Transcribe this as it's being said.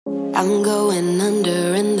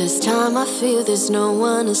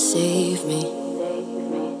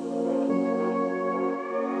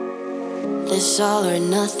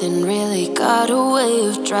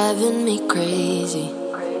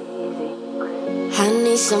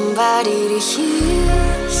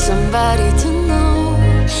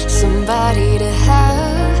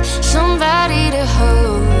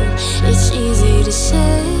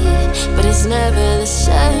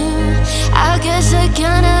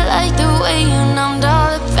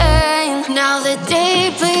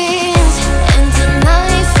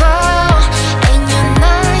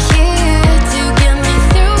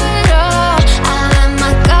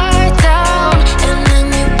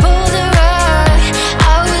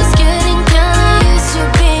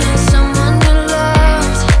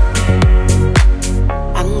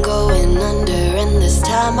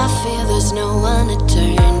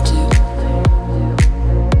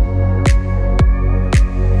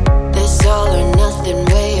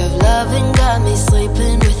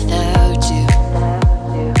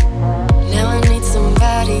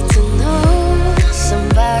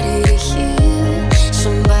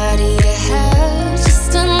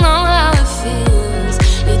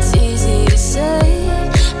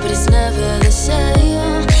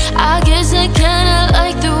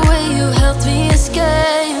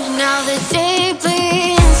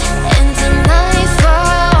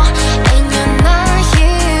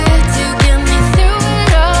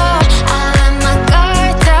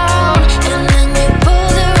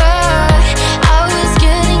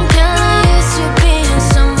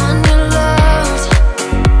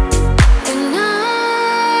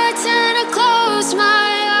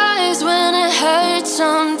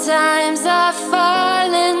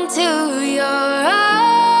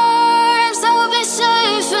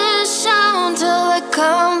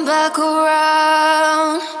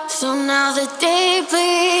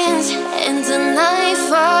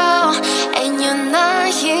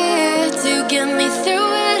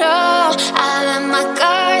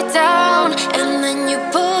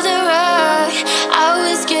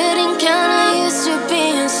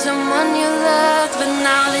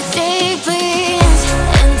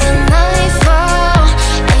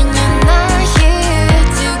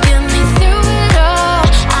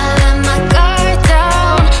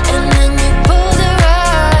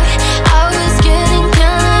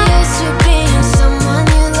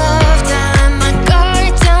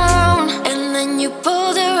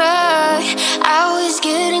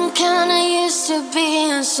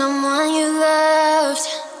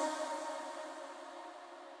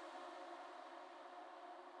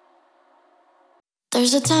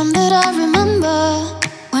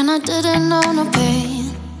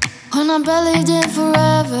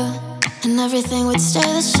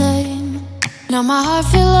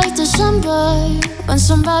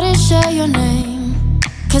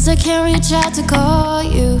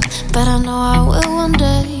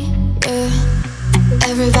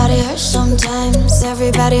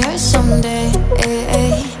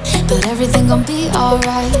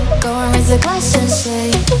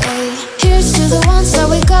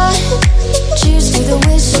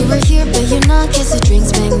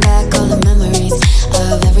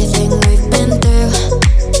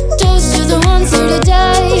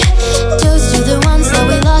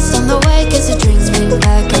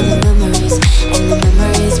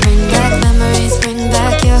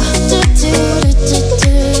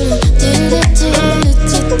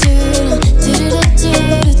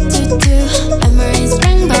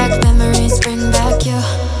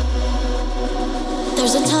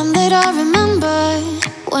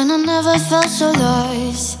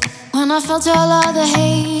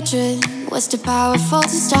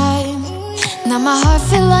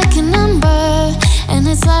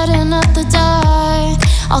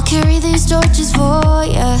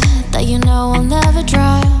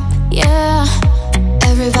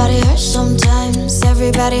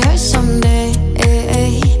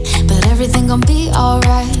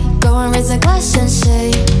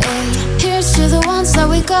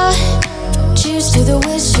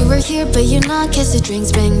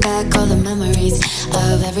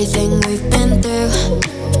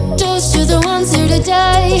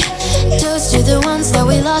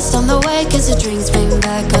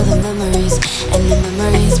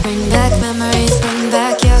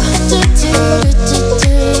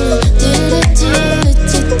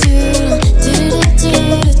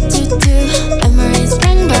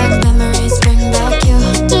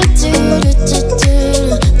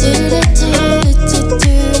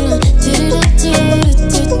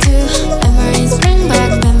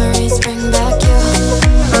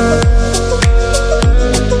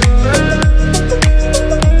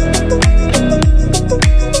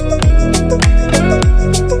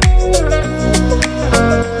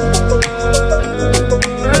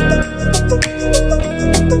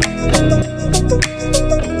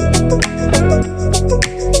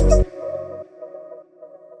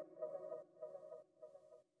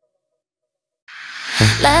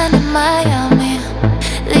Land in Miami,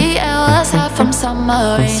 the air was hot from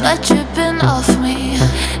summer rain. Sweat dripping off me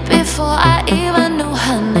before I even knew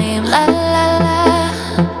her name. La la la,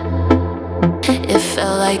 it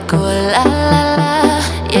felt like ooh la la la,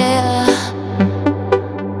 yeah.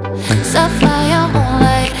 Sapphire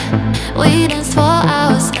moonlight, we danced for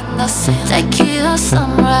hours in the sand. Tequila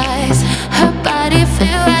sunrise, her body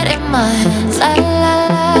fit right in my hands. La la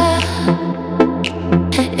la,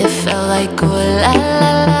 it felt like ooh la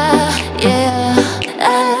la la, yeah. I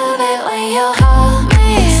love it when you call me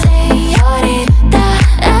Señorita.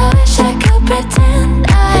 I wish I could pretend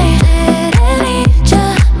I didn't need ya,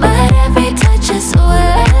 but every touch is ooh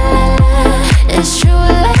la la la. It's true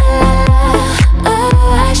la la la.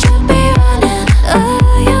 Oh, I should be running. Oh,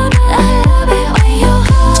 you know I love it when you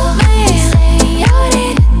call me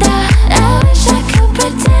Señorita. I wish I could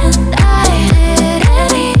pretend I didn't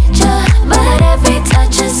need ya, but every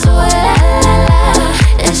touch is ooh la la la.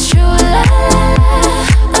 It's true la la la.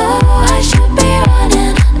 Oh, I should be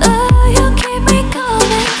running. Oh, you keep me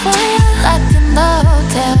coming for you. Locked in the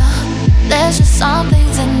hotel, there's just some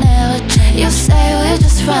things that never change. You say we're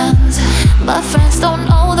just friends, but friends don't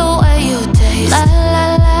know the way you taste. La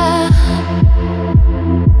la la.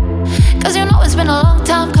 Cause you know it's been a long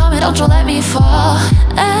time coming, don't you let me fall.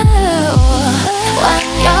 Oh, when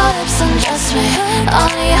your lips undress me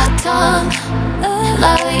on your tongue,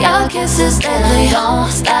 love your kisses deadly, don't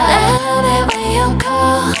stop. I love it when you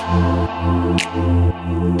call,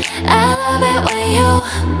 I love it when you,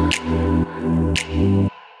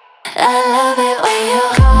 I love it when you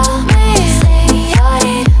call me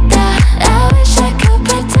Señorita. I wish I could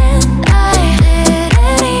pretend I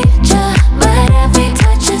didn't need ya, but every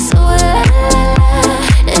touch is ooh la la la.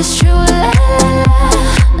 It's true la la la.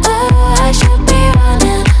 Oh, I should be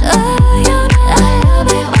running. Oh, you know I love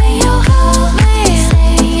it when you call me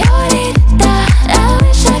Señorita. I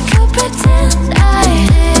wish I could pretend I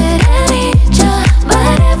didn't need ya,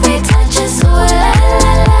 but every touch is ooh la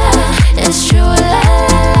la la. It's true la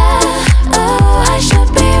la la. Oh,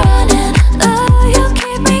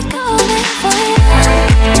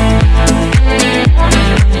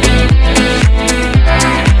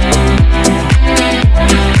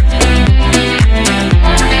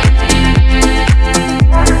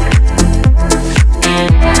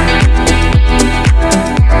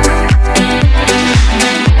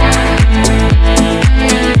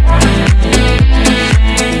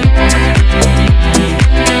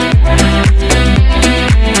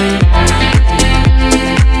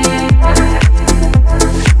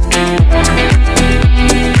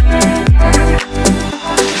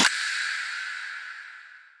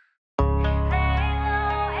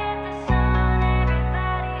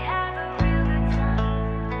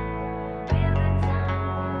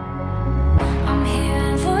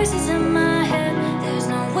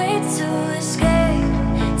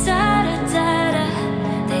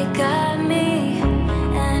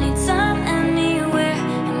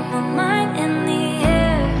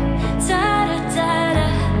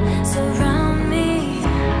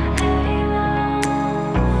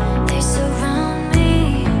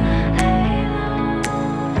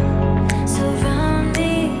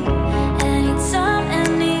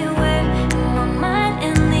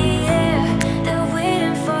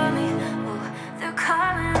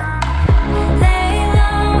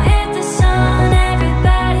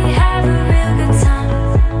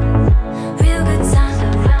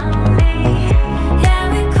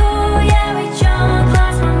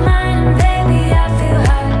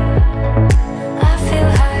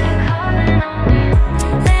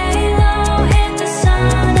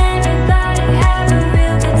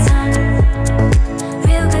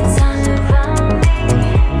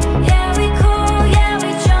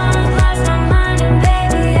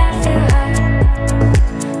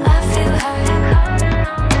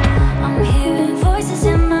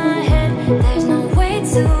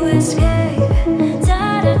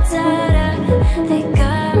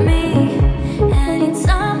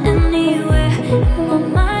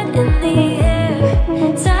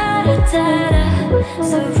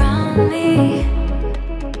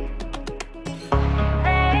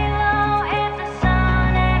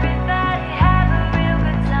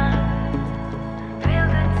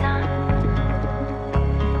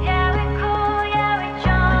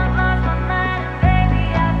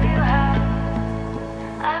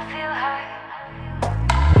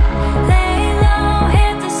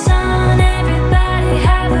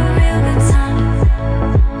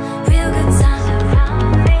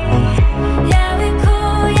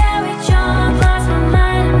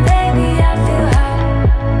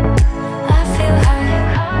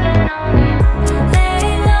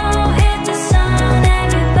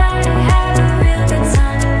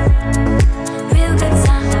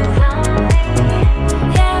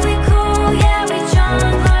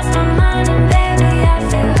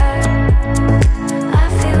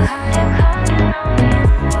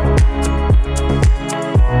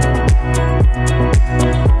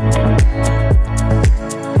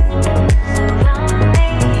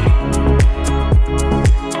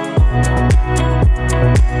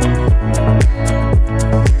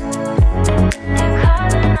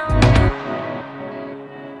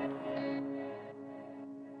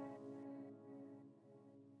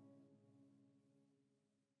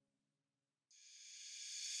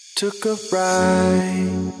 Took a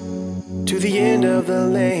ride to the end of the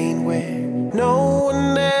lane where no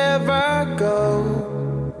one ever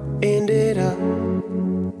go. Ended up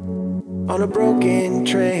on a broken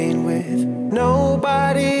train with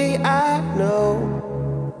nobody I know.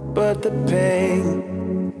 But the pain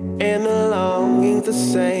and the longing's the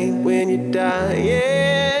same when you're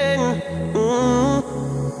dying.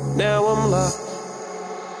 Now I'm lost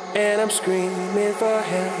and I'm screaming for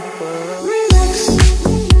help. Relax,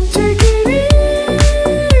 take it easy,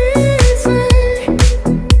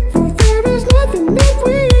 for there is nothing that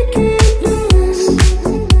we can lose.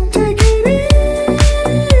 Take it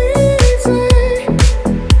easy,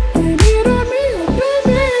 blame it on me or blame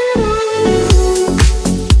it on you.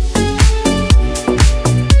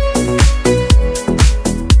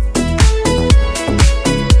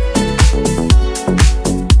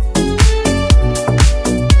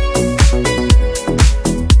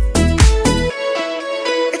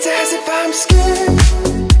 It's as if I'm scared.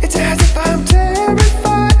 It's as if I'm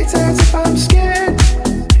terrified. It's as if I'm scared.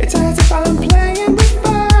 It's as if I'm playing with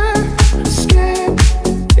fire. Scared.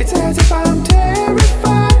 It's as if I'm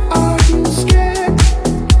terrified. Are you scared?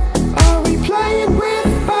 Are we playing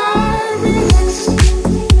with fire? Relax.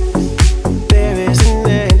 There is an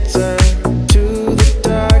answer to the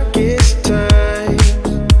darkest times.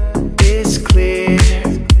 It's clear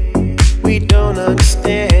we don't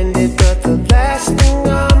understand it, but the last thing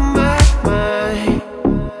on my mind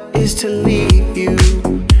is to leave you.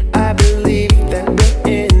 I believe that we're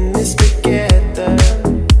in this together.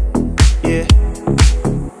 Yeah,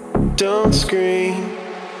 don't scream.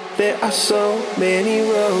 There are so many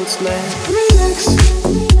roads left. Relax,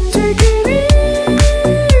 take it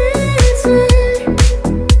easy,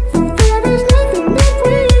 for there is nothing that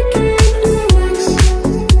we can lose.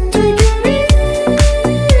 Take it easy,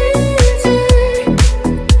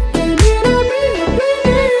 blame it on me or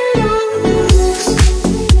blame it on you.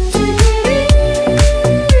 Take it easy,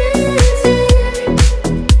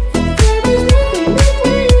 for there is nothing that we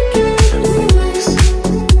can lose.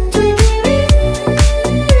 Take it easy, blame it on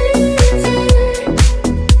me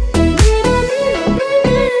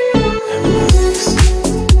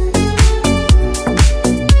or blame it on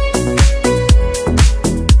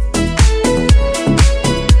you.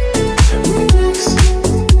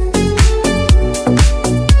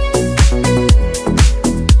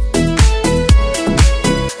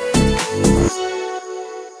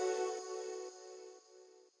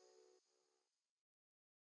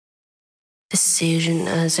 Decision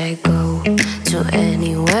as I go to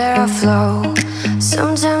anywhere I flow.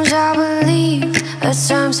 Sometimes I believe, at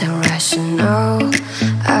times I'm rational.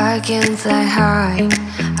 I can fly high,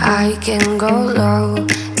 I can go low.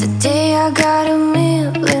 Today I got a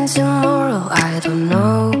million, tomorrow I don't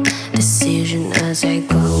know. Decision as I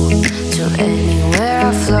go to anywhere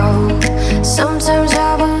I flow. Sometimes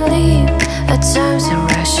I believe, at times I'm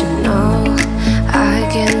rational. I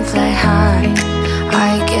can fly high,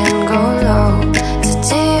 I can go low.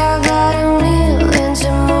 Today I got a million,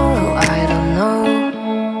 tomorrow I don't know.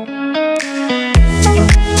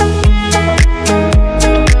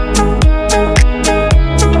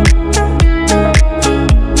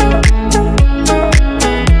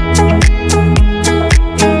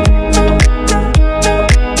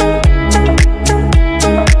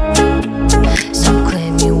 So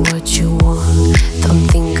claim me what you want, don't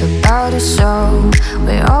think about it so.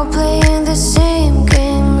 We're all playing the same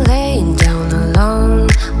game, laying down alone.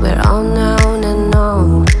 We're unknown and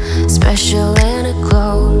known, special and a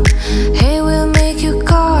clone. Hey, we'll make you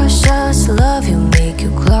cautious, love you, make you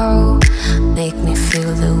glow. Make me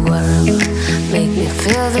feel the world, make me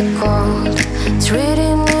feel the cold. It's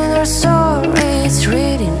written in our story, it's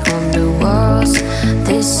written on the walls.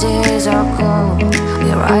 This is our goal, we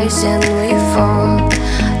rise and we fall.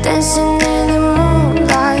 Dancing in the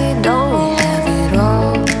moonlight, don't we have it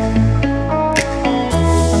all?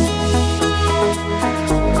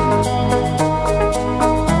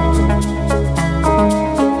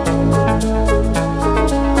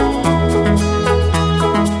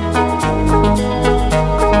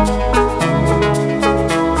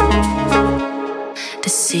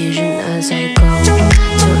 Decision as I go to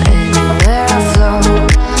anywhere I flow.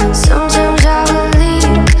 Sometimes I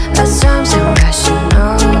believe, at times I'm rational.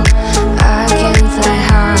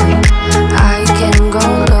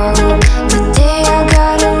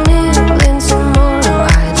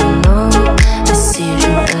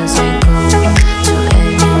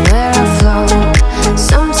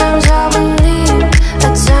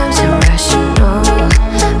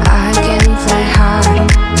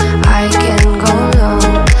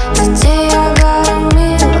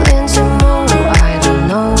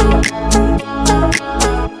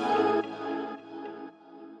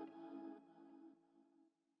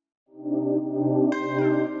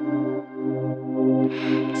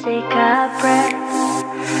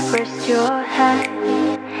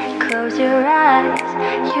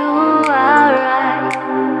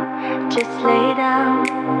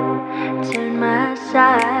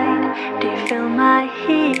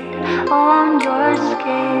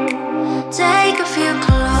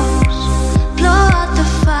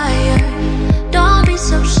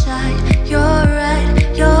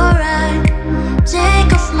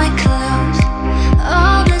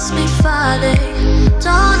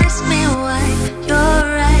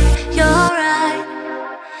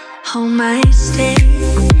 my stay.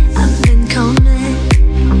 I've been coming.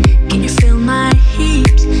 Can you feel my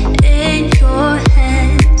heat in your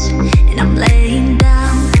hands? And I'm laying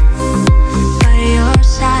down by your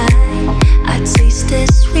side. I taste the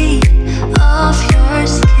sweet of your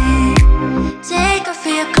skin. Take off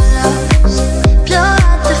your clothes, blow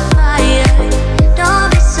out the fire. Don't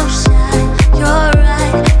be so shy. You're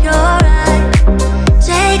right, you're right.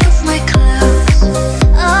 Take off my clothes.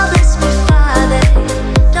 Oh, bless me, Father.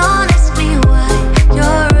 Don't ask me why.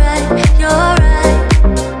 You're right, you're right.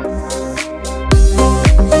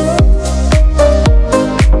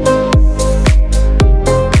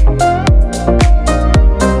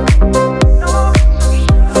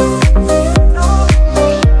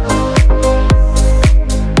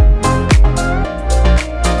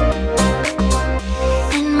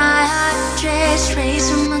 And my heart just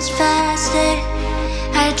racing much faster.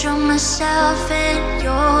 I drown myself in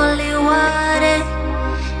your holy water.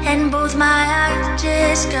 And both my eyes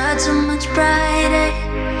just got so much brighter.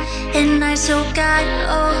 And I so got,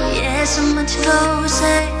 oh yeah, so much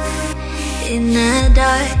closer. In the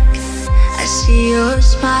dark, I see your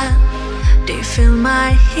smile. Do you feel my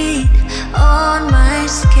heat on my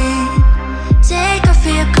skin? Take off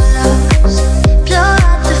your clothes, blow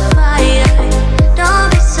out the fire. Don't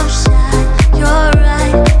be so shy. You're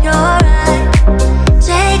right, you're right.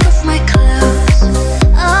 Take off my clothes.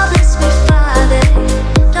 Oh, bless me, Father.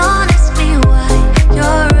 Don't ask me why.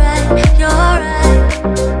 You're right, you're right.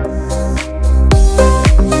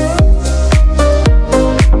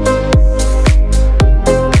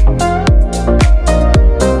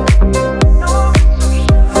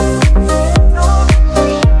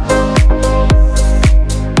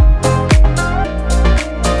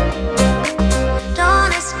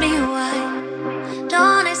 Don't ask me why.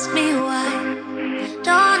 Don't ask me why.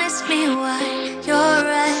 Don't ask me why. You're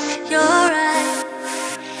right, you're right.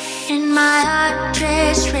 And my heart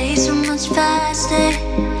just racing much faster.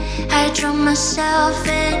 I drown myself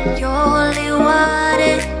in your holy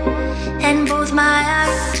water. And both my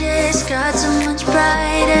eyes just got so much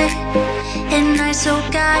brighter. And I so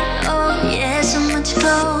got, oh yeah, so much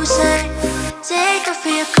closer. Take off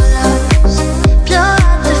your clothes, blow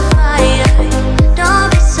out the fire. Don't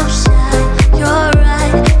be so shy. You're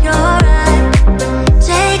right, you're right.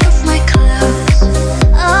 Take off my clothes.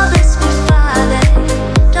 Oh, bless me, Father.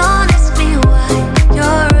 Don't ask me why.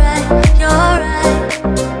 You're right, you're right.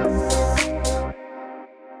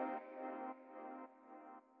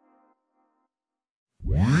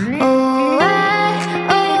 Oh, I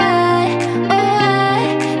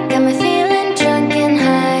got me feeling drunk and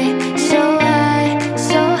high, so high,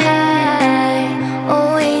 so high.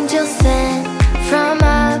 Oh, angels sent from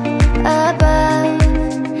up above.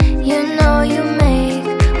 You know you make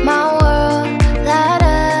my world light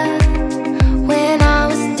up. When I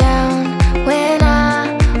was down, when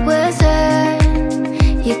I was hurt,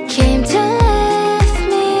 you came to lift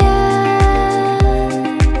me up.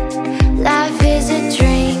 Life is a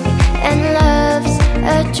drink and love's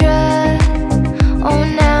a drug. Oh,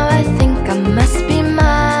 now I think I must be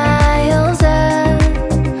miles up.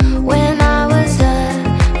 When I was a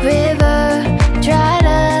river dried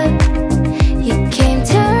up, you came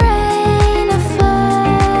to rain a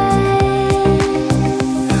flood.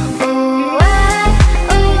 Oh, I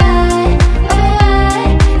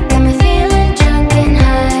got me feeling drunk and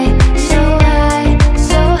high, so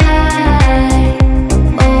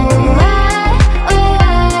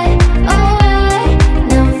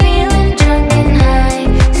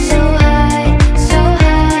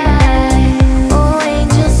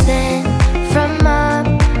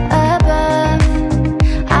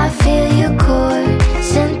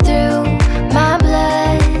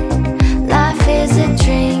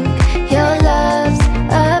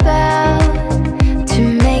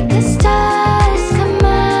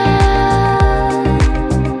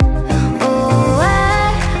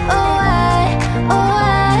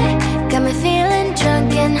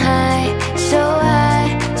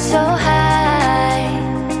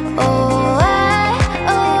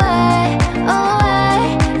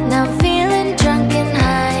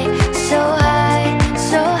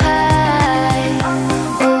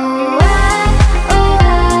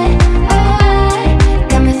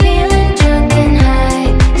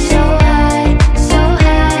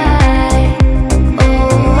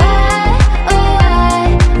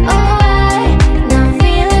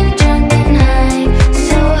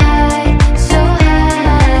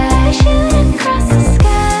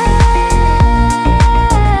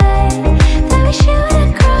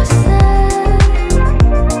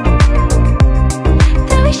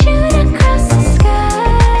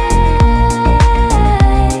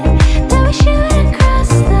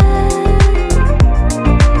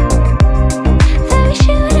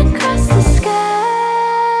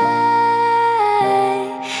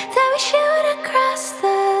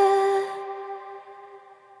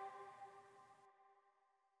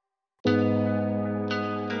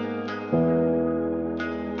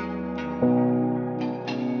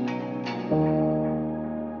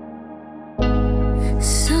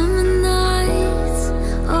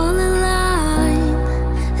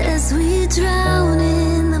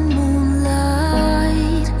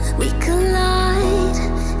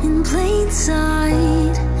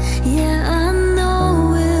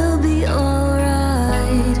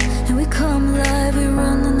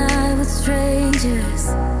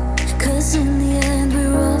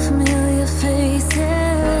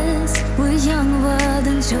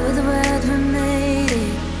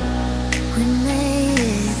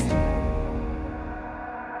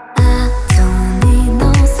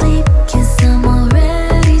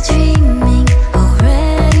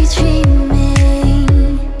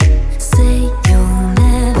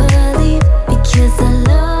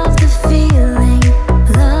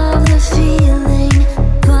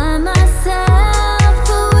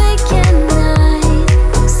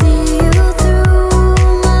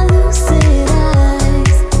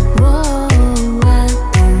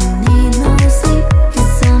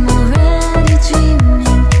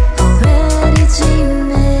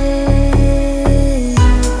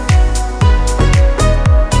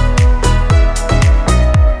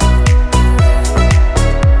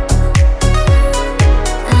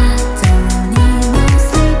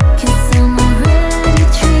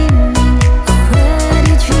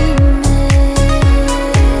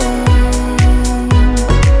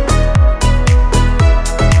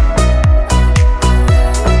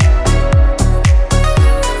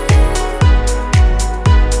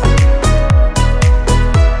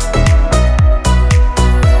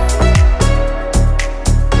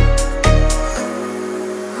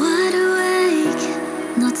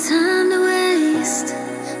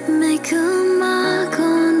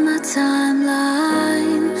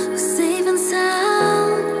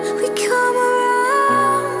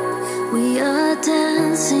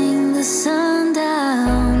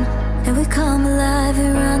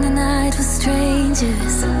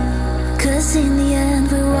seen the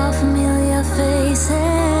end, we're all familiar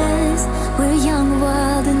faces. We're young,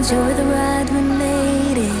 wild, enjoy the ride. We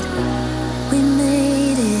made it, we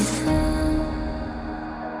made it.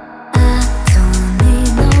 I don't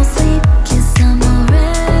need no sleep, 'cause I'm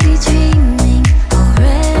already dreaming,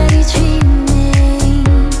 already dreaming.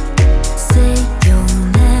 Say you'll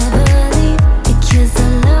never leave, because I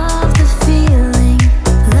love the feeling,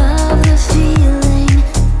 love the feeling.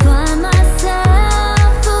 By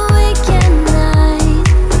myself awake at night,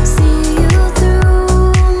 see you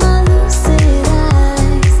through my lucid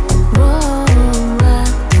eyes. Whoa, I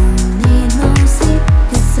don't need no sleep,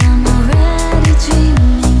 'cause I'm already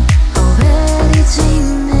dreaming, already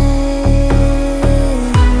dreaming.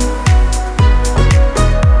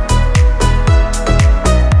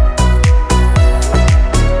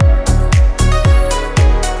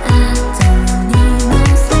 I don't need no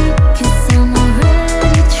sleep, 'cause I'm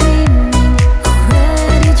already dreaming,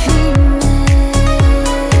 already dreaming.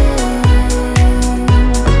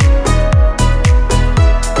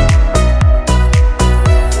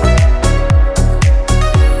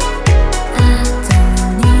 I don't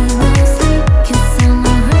need no sleep, 'cause I'm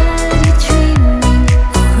already dreaming,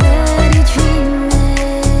 already dreaming.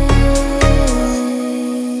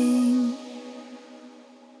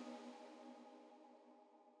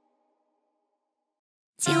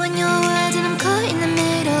 See when you're wild and I'm caught in the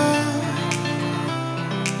middle.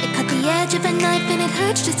 It cut the edge of a knife and it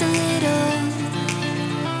hurts just a little.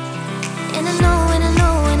 And I know, and I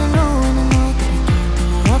know, and I know, and I know that I can't be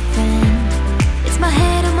your friend. It's my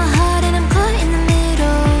head on my heart and I'm caught in the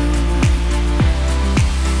middle.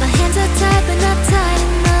 My hands are tied but not tight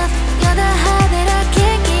enough. You're the high that I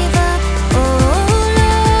can't give up. Oh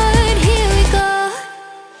Lord, here we go.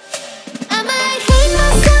 I might hate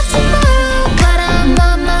myself tomorrow, but I'm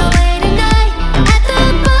on my way tonight. At the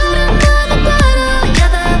bottom of the bottle,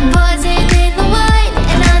 you're the poison in the wine.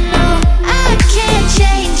 And I know I can't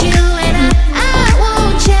change you, and I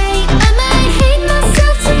won't change. I might hate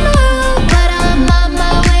myself tomorrow, but I'm on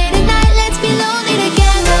my way tonight. Let's be lonely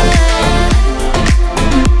together,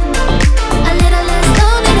 a little less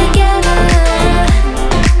lonely together.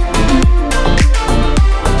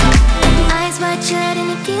 Eyes wide shut and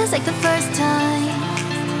it feels like the first time.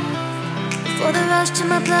 Before the rush to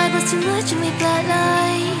my blood was too much and we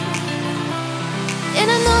flatlined. And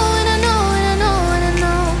I know, and I know, and I know, and I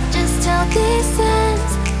know just how this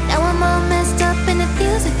ends. Now I'm all messed up and it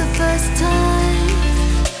feels like the first time.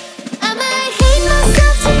 I might hate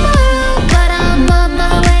myself tomorrow, but I'm on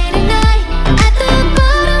my way tonight. At the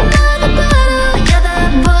bottom of the bottle, you're the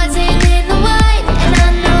poison in the wine. And I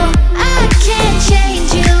know I can't change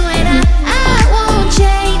you, and I won't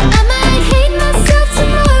change. I might hate myself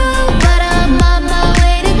tomorrow, but I'm on my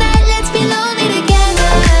way tonight. Let's be lonely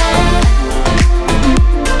together,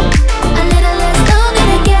 a little less lonely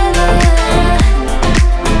together.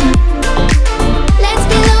 Let's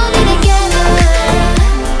be lonely together,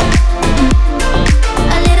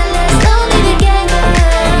 a little less lonely together.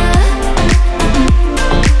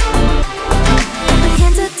 My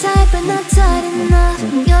hands are tight but not tight enough.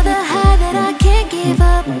 You're the high that I can't give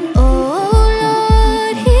up. Oh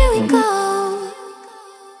Lord, here we go.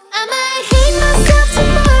 I might hate myself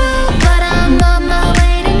tomorrow, but I'm on my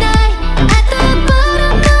way tonight. At the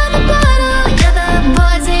bottom of the bottle, you're the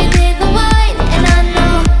poison in the wine. And I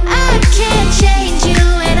know I can't change you,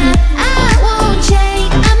 and I won't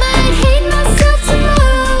change. I might hate myself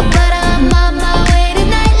tomorrow, but I'm on my way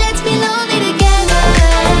tonight. Let's be lonely together,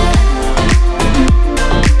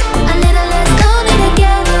 a little less lonely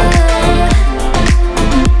together.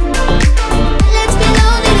 Let's be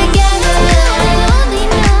lonely together, lonely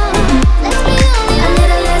now. Let's be lonely, a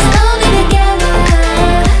little less lonely together,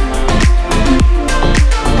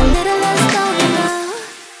 a little less lonely now.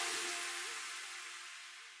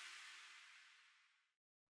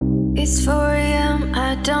 It's 4 AM,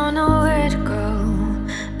 I don't know where to go.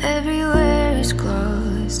 Everywhere is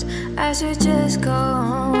closed, I should just go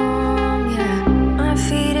home, yeah. My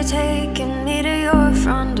feet are taking me to your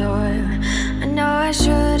front door. I know I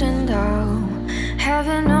shouldn't though.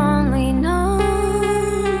 Heaven only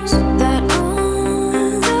knows that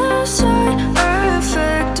on the side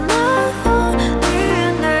perfect my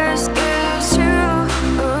loneliness gives you.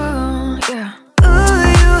 Ooh, yeah. Ooh,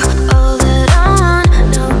 you all that I want.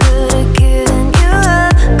 No good at giving you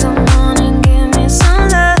up. Come on and give me some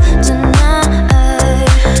love tonight.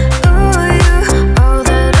 Ooh, you all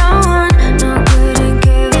that I want. No good at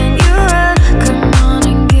giving you up. Come on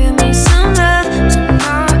and give me some love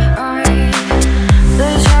tonight.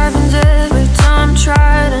 There's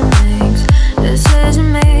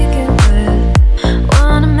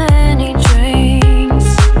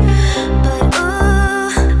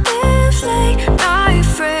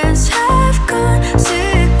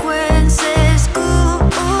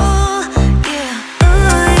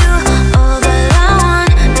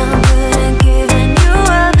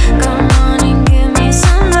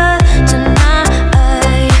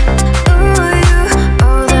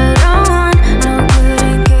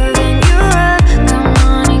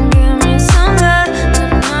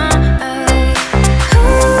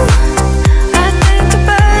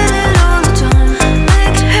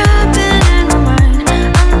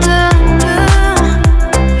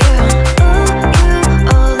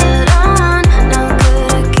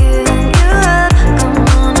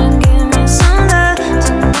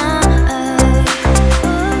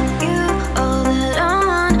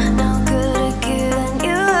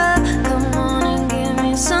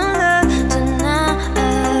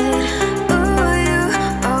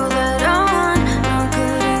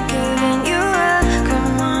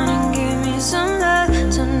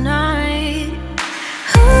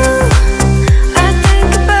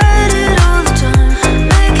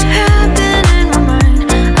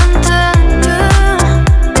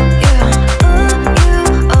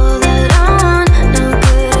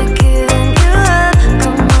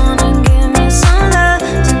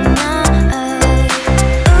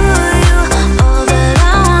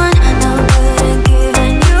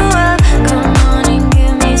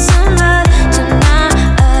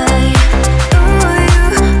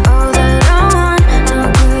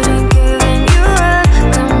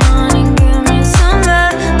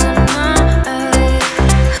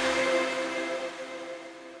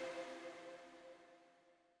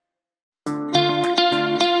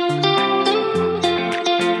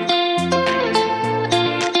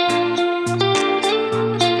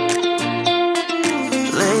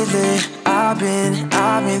Lately, I've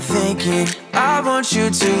been thinking, I want you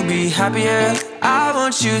to be happier, I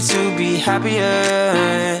want you to be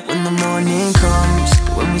happier. When the morning comes,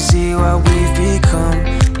 when we see what we've become,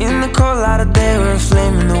 in the cold light of day, we're a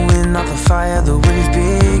flame in the wind, not the fire that we've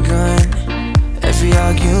begun. Every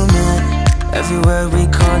argument, every word we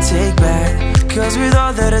can't take back, cause with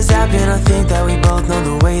all that has happened, I think that we both know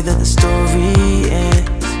the way that the story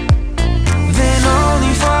ends. Then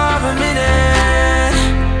only for a minute,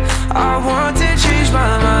 I want to change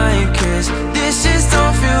my mind, cause this just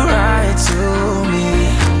don't feel right to me.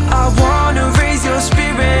 I wanna raise your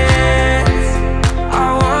spirits,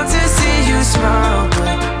 I want to see you smile,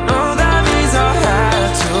 but no, that means I'll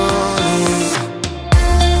have to leave.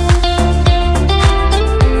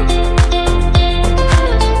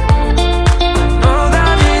 No,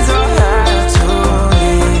 that means I'll have to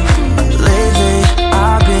leave. Lately,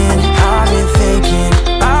 I've been thinking,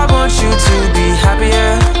 I want you to be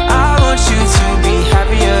happier, I want you to be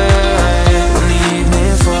happier. When the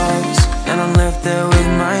evening falls and I'm left there with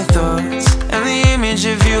my thoughts, and the image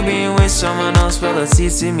of you being with someone else, well, it's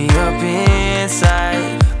eating me up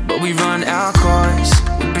inside. But we run our course,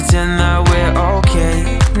 we pretend that we're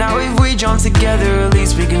okay. Now if we jump together, at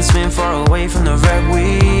least we can swim far away from the wreck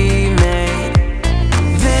we made.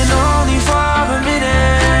 Then only for a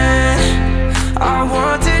minute, I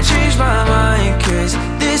want to change my mind, cause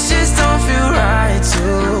this just don't feel right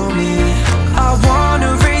to me. I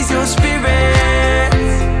wanna raise your spirits,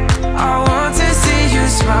 I want to see you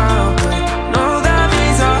smile, but no, that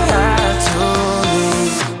means I'll have to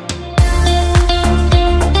leave.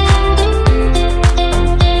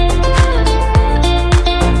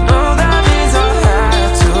 No, that means I'll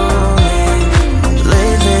have to leave.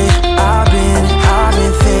 Lately, I've been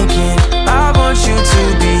thinking, I want you to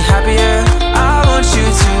be happier, I want you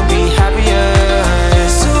to be happier.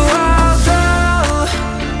 So I'll go,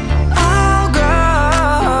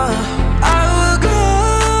 I will go,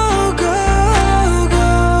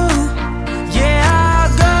 yeah,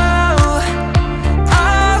 I'll go, I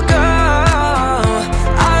will go.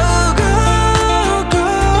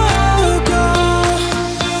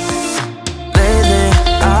 Lately,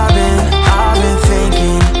 I've been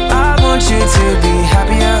thinking, I want you to be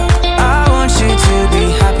happier, I want you to be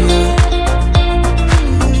happier.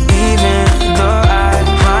 Even though I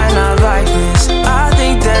might not like this, I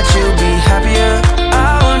think that you'll be happier,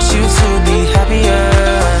 I want you to be happier.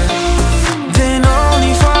 Then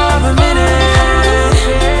only for a minute,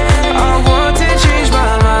 I want to change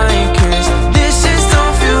my mind, cause this just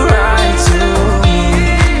don't feel right to me.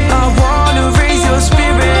 I wanna raise your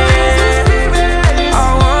spirit, I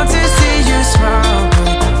want to see you smile,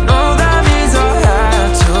 but no, that means I'll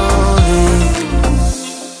have to leave.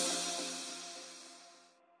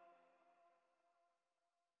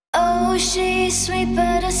 Oh, she's sweet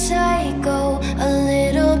but a psycho, a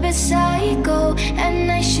little bit psycho. At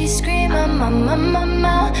night she scream, my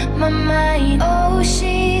mind. Oh,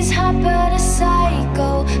 she's hot but a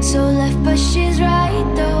psycho, so left but she's right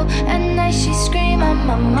though. At night she scream, my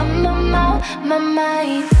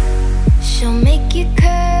mind. She'll make you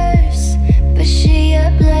curse, but she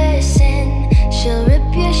a blessing. She'll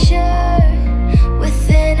rip your shirt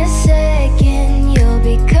within a second. You'll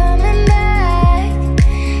be coming back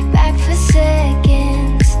for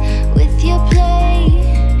seconds with your play.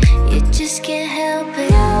 You just can't help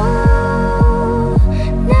it.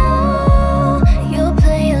 No, you'll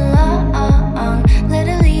play along. Let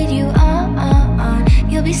her lead you on.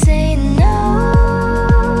 You'll be saying no,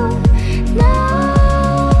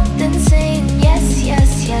 then saying yes,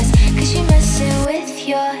 yes, yes, cause you're messing with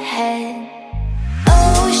your head.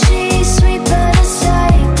 Oh, she's sweet but a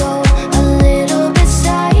psycho, a little bit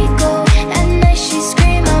psycho. At night she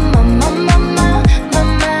scream, my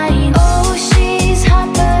mind. Oh, she's hot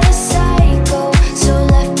but a psycho, so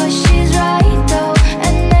left but she's right though.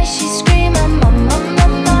 At night she scream, my mind.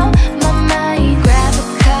 Grab a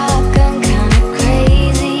cop gun, kinda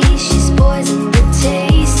crazy. She's poison but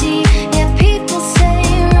tasty. Yeah, people say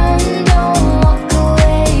run, don't walk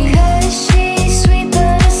away, cause she's sweet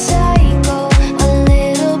but a psycho, a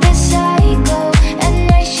little bit psycho. At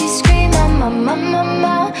night she scream, my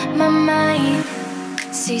mind.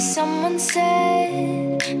 See, someone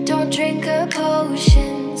said, don't drink her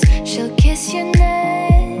potions. She'll kiss your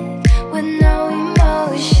neck with no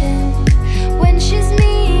emotion. When she's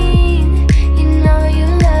mean, you know you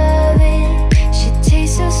love it. She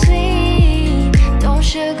tastes so sweet, don't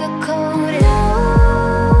sugarcoat it.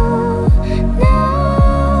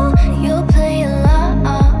 No, you'll play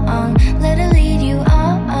along. Let her lead you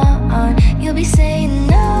on. You'll be saying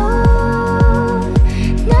no,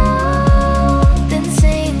 then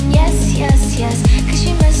saying yes, yes, yes, cause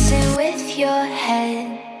she messed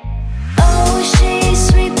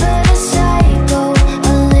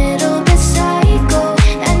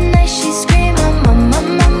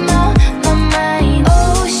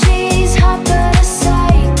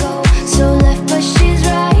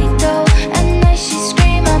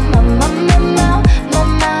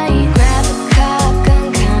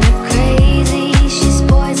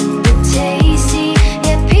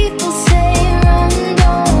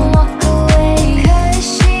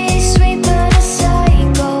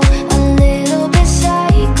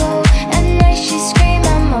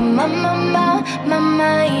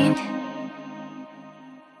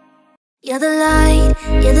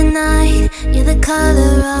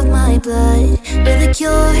You're the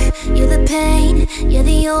cure, you're the pain, you're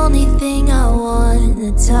the only thing I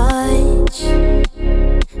wanna touch.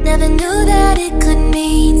 Never knew that it could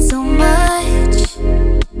mean so much,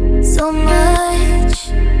 so much.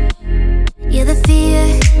 You're the fear,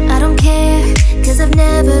 I don't care, 'cause I've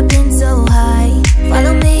never been so high.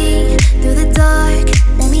 Follow me through the dark,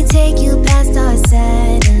 let me take you past our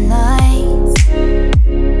satellites.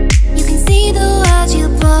 You can see the world you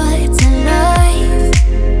brought to life,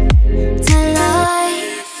 to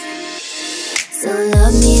life. So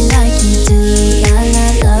love me like you do, la la,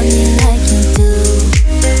 love me like you do.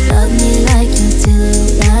 Love me like you do,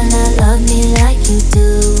 la la, love me like you do.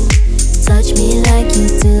 Touch me like you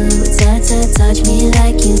do, touch me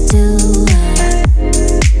like you do.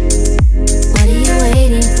 What are you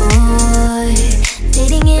waiting for?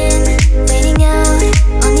 Fading in, fading out,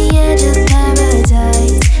 on the edge of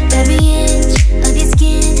paradise. Every inch of your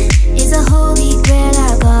skin is a holy grail I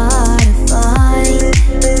gotta find.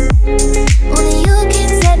 Only you can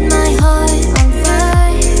set my heart on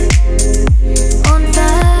fire, on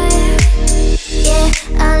fire. Yeah,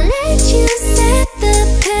 I'll let you set the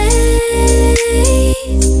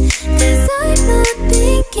pace, 'cause I'm not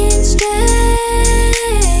thinking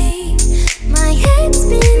straight. My head's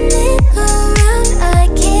spinning around, I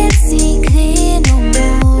can't see clear no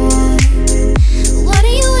more. What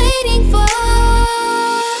are you waiting for?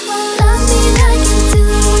 Love me like you do,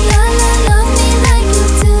 la la, love me like you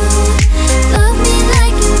do. Love me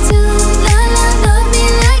like you do, la la, love me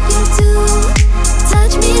like you do.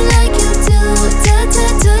 Touch me like you do,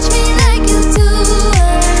 touch me like you do.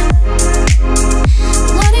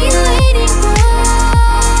 What are you waiting for?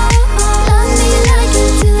 Love me like you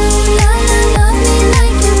do, la la, love me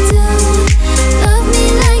like you do. Love me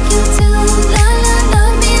like you do, la la,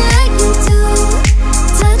 love me like you do.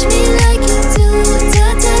 Touch me like you do,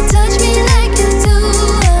 touch me like you do.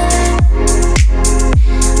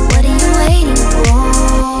 What are you waiting for?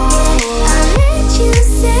 I'll let you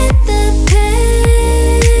set the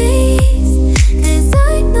pace, 'cause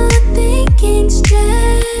I'm not thinking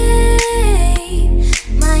straight.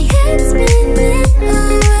 My head's spinning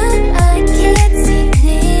around, I can't see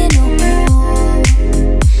clear no more.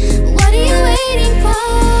 What are you waiting for?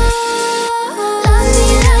 Love me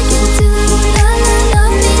like you do, la la,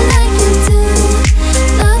 love me like you do.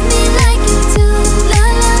 Love me like you do, la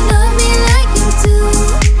la, love me like you do.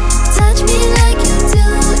 Touch me like you do,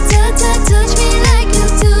 touch me like you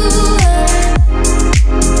do.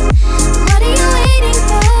 What are you waiting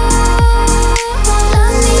for?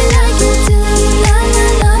 Love me like you do, la la,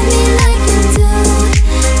 love me like you do.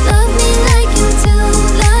 Love me like you do,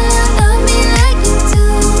 la la, love me like you do.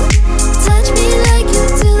 Touch me like you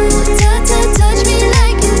do, touch me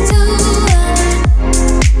like you do.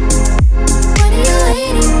 What are you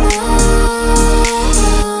waiting for?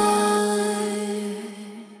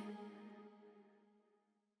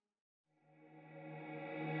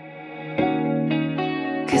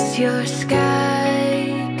 'Cause you're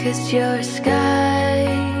a sky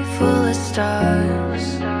full of stars.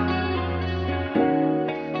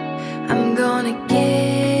 I'm gonna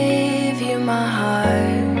give you my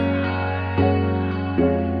heart.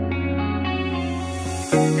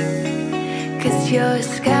 'Cause you're a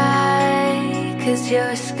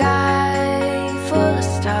sky full of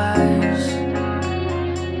stars.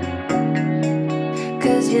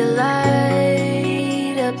 'Cause you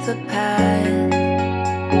light up the path.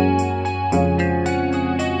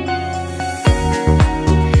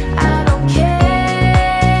 I don't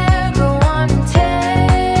care, go on and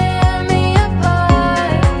tear me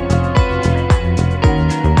apart.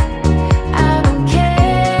 I don't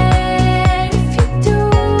care if you do.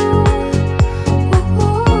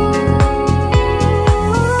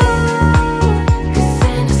 Cause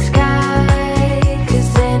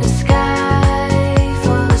in a sky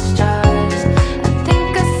full of stars, I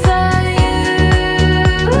think I saw you.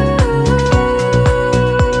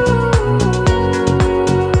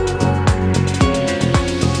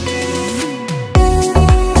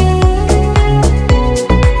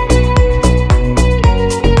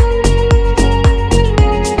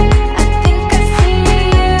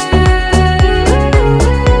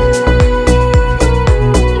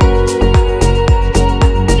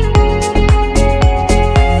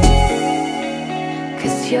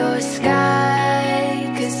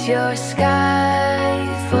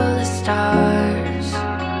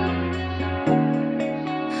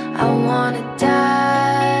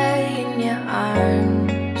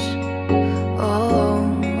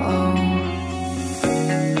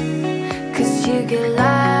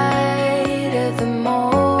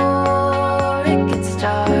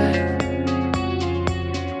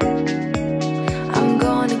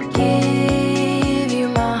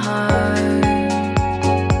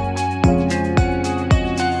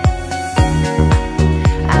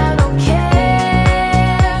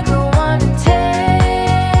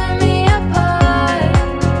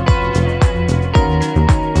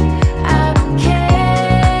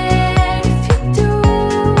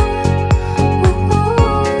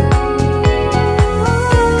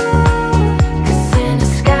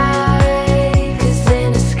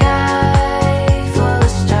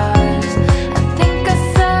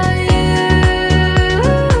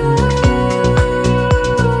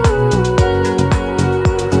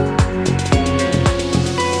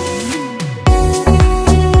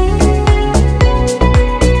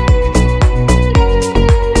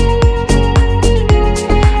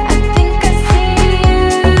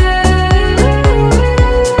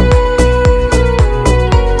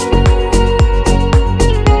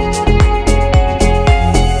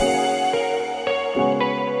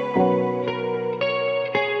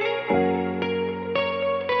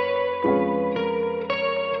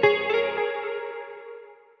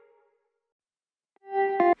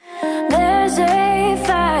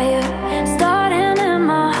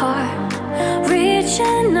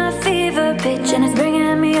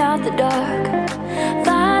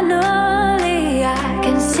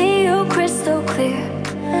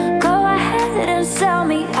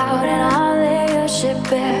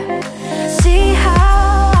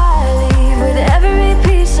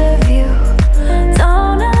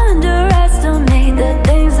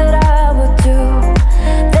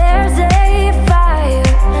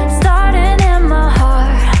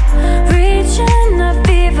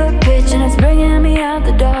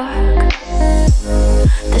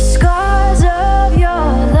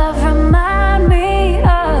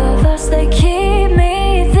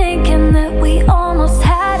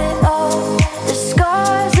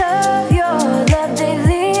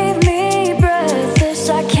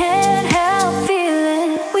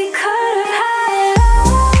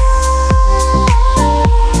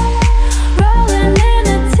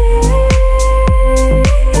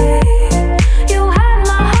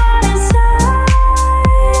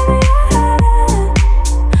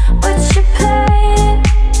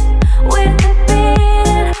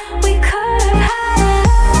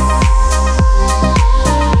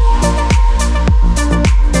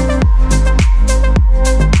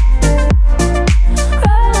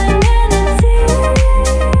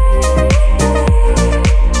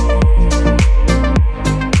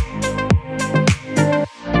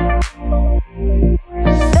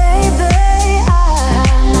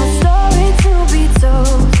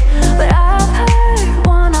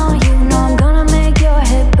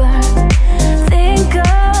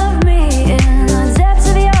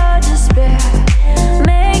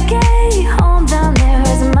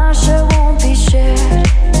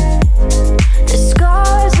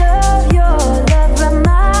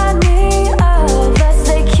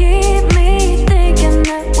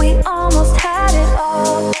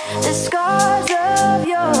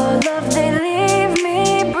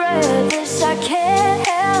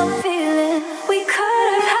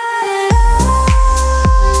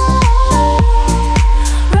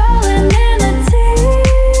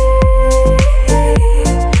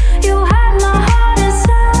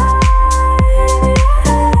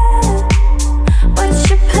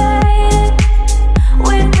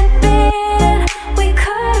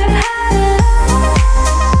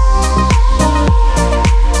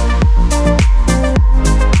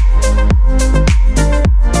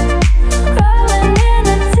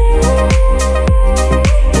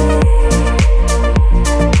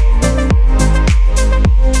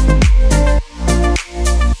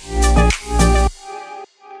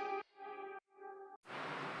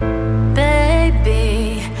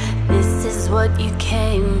 what you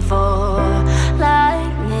came for.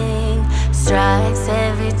 Lightning strikes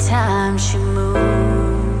every time she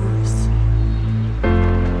moves,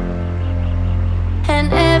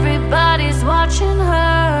 and everybody's watching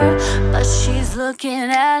her, but she's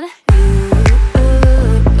looking at you.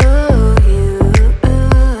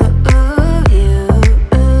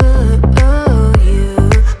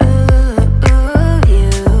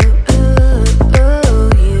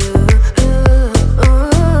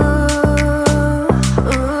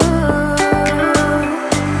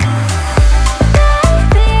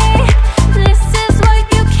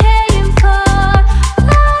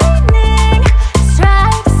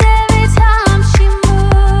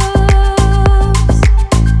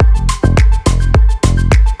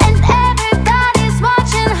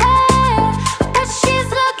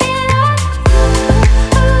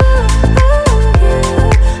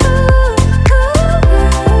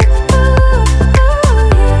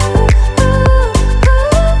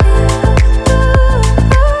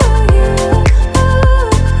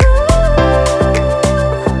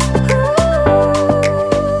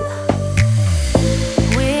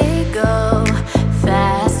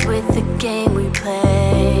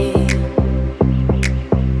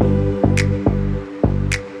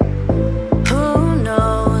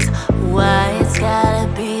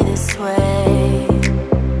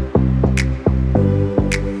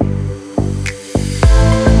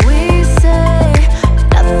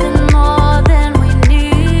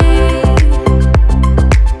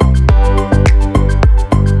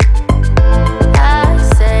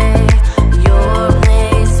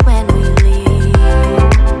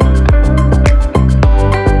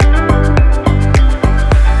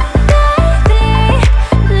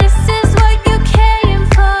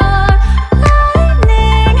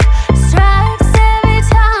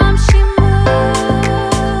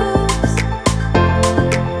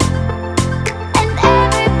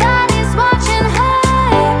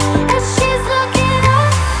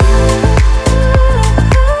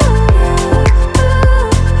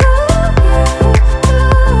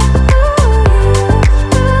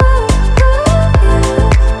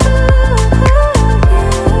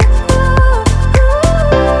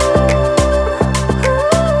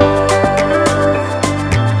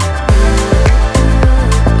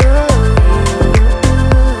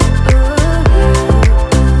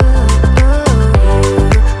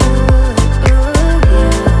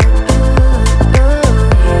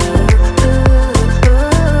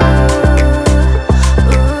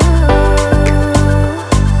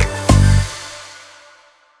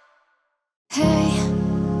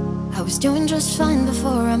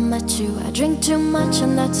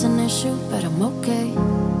 That's an issue, but I'm okay.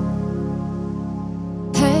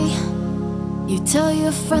 Hey, you tell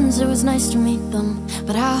your friends it was nice to meet them,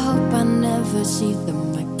 but I hope I never see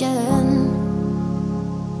them again.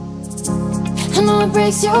 I know it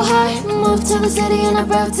breaks your heart. Moved to the city and I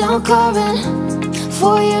broke down crying.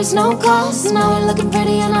 4 years, no calls, and now we're looking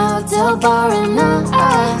pretty in a hotel bar. And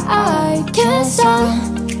I can't stop.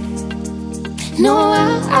 No,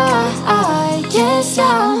 I can't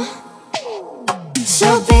stop.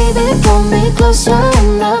 So baby, pull me closer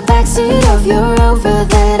in the backseat of your Rover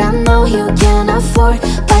that I know you can afford.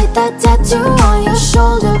 Bite that tattoo on your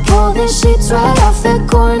shoulder. Pull the sheets right off the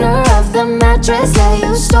corner of the mattress that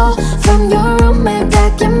you stole from your roommate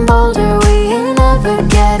back in Boulder. We ain't ever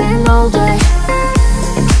getting older.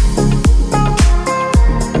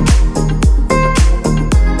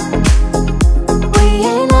 We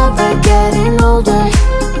ain't ever getting older.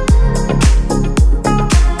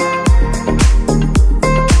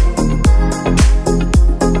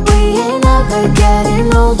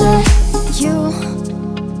 Getting older. You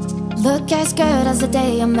look as good as the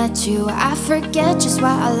day I met you. I forget just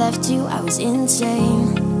why I left you. I was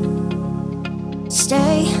insane.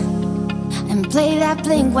 Stay and play that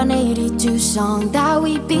Blink 182 song that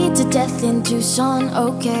we beat to death in Tucson.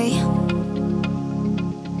 Okay,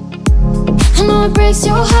 I know it breaks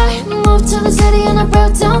your heart. Moved to the city and I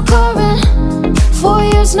broke down crying. 4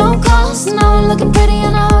 years, no calls, now we're looking pretty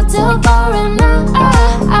in a hotel bar. And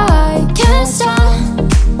I can't stop.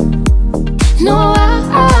 No,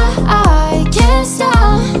 I can't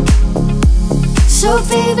stop. So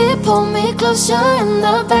baby, pull me closer in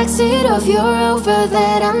the backseat of your Rover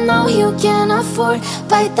that I know you can afford.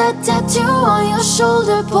 Bite that tattoo on your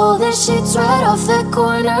shoulder. Pull the sheets right off the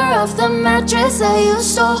corner of the mattress that you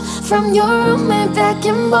stole from your roommate back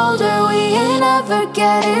in Boulder. We ain't ever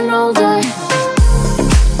getting older.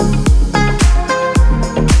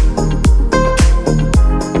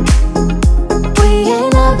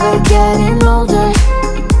 Getting older.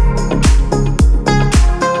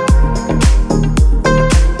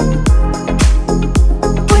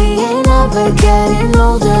 never getting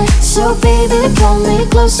older. So baby, pull me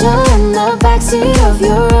closer in the backseat of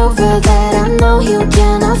your Rover that I know you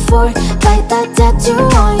can afford. Bite that tattoo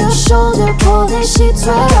on your shoulder. Pull the sheets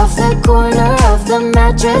right off the corner of the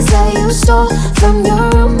mattress that you stole from your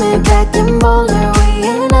roommate back in Boulder. We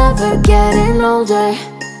ain't ever getting older.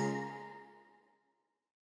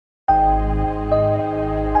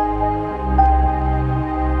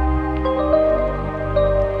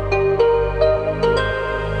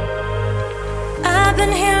 I've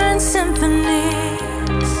been hearing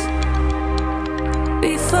symphonies.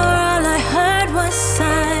 Before all I heard was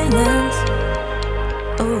silence.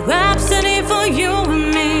 A rhapsody for you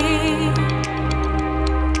and me.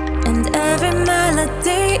 And every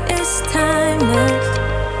melody is timeless.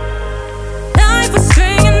 Life was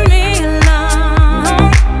stringing me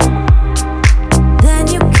along. Then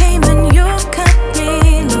you came and you cut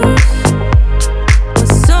me loose.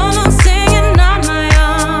 Was solo singing on my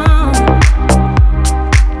own.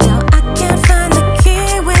 Now I can't find the key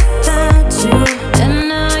without you. And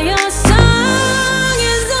now your song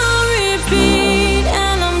is on repeat,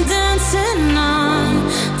 and I'm dancing on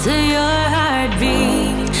to your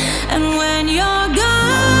heartbeat. And when you're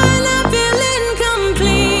gone, I feel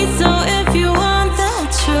incomplete. So if you want the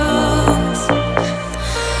truth,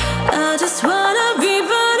 I just wanna be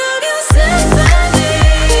part of your symphony.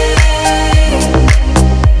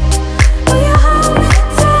 Will you hold me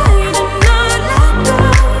tight and not let go?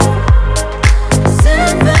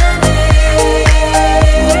 Symphony,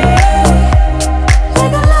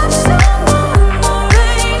 like a love song on the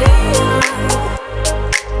radio.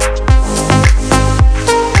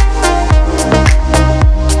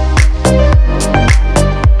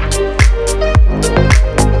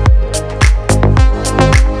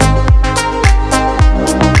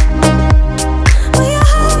 Will you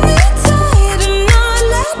hold me tight and not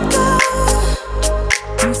let go?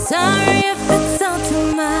 I'm sorry if it's all too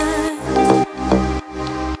much,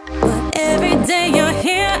 but every day you're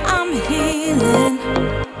here, I'm healing.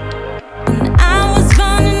 And I was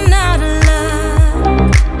running out of love.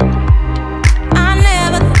 I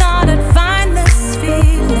never thought I'd find this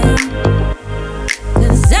feeling.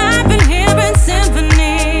 'Cause I've been hearing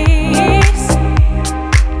symphonies.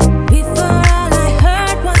 Before all I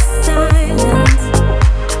heard was silence.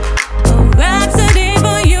 A rhapsody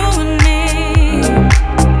for you and me.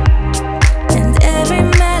 And every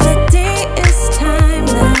melody is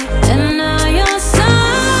timeless. And now your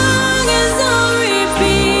song is on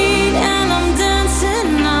repeat, and I'm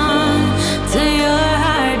dancing on to your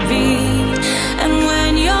heartbeat. And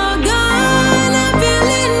when you're gone, I feel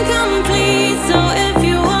incomplete. So if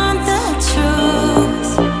you want the truth,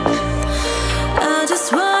 I just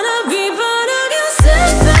wanna be part of your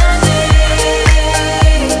symphony.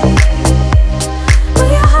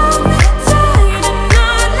 Will you hold me tight and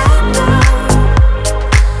not let go?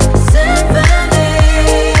 Symphony,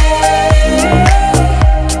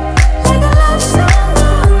 like a love song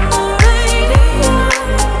on the radio.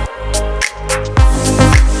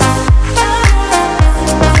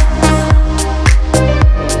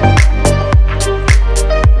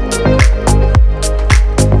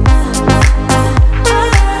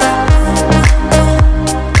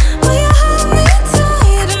 Will you hold me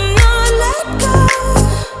tight and not let go?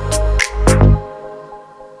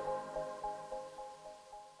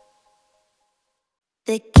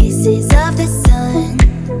 The kisses of the sun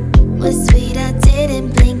was sweet, I didn't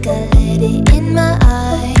blink, I let it in my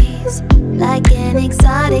eyes. Like an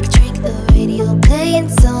exotic drink, the radio playing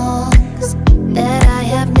songs that I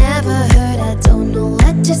have never heard. I don't know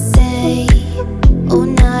what to say. Oh,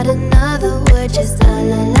 not another word, just la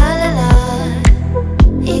la la la la.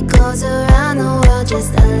 It goes around the world,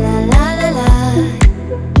 just la la la la la.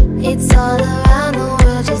 It's all around the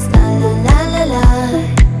world, just la la la la la.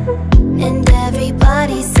 And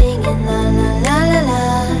everybody's singing la la la la la.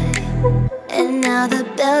 And now the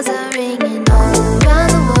bells are ringing all around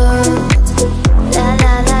the world. La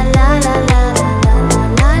la la la la la la la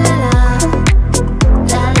la la la.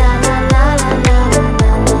 La la la la la la la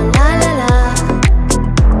la la la la.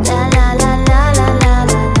 La la la la la la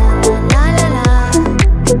la la la la.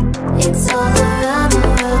 It's all around the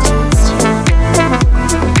world, just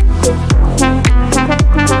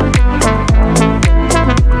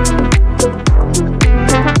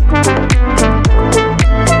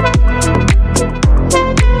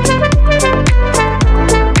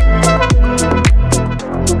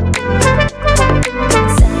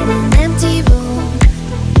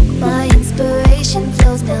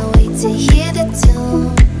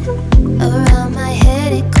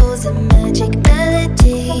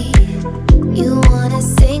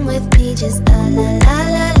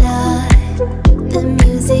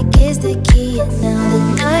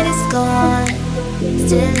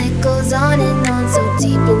Still it goes on and on so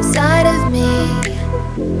deep inside of me.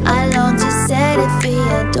 I long to set it free,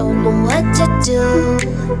 I don't know what to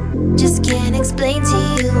do. Just can't explain to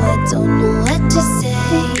you, I don't know what to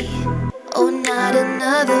say. Oh, not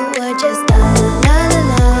another word, just la la la la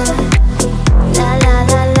la. La la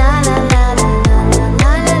la la la la la la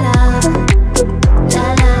la la la. La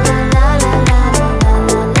la la la la la la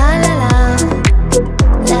la la la.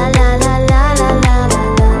 La la la la la la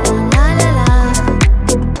la la la.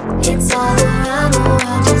 It's all around the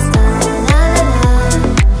world, just la la la la.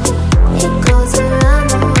 It goes around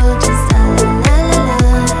the world, just la la la la.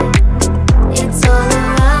 It's all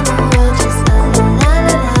around the world, just la la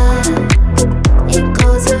la la. It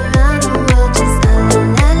goes around the world, just la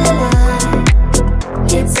la la la.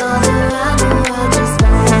 It's all around the world, just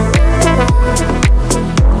la la la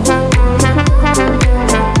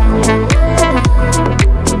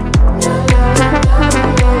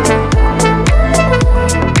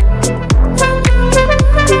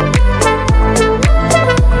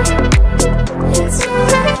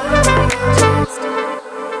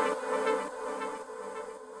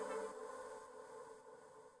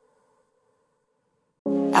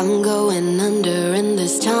I'm going under, and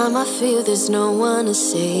this time I feel there's no one to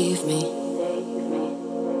save me.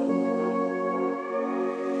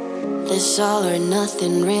 This all or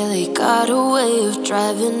nothing really got a way of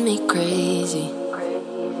driving me crazy.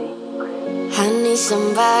 I need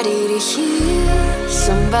somebody to hear,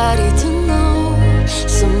 somebody to know,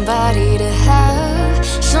 somebody to have,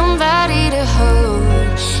 somebody to hold.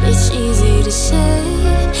 It's easy to say,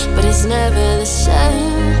 but it's never the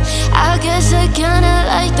same. I guess I kinda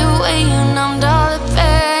like the way you numbed all the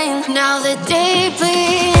pain. Now the day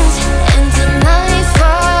bleeds into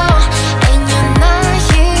nightfall, and you're not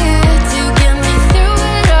here to get me through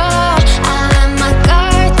it all. I let my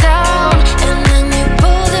guard down, and then you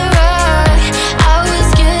pulled the rug. I was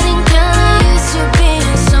getting kinda used to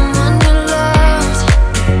being someone you loved.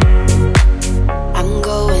 I'm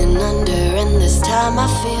going under, and this time I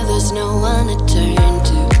feel there's no one to turn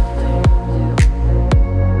to.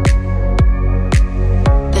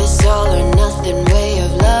 This all or nothing way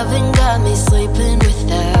of loving got me sleeping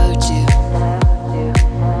without you.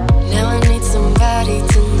 Now I need somebody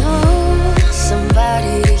to know,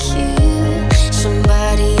 somebody to hear,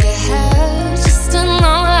 somebody to have, just to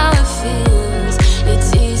know how it feels. It's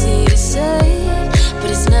easy to say, but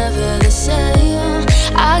it's never the same.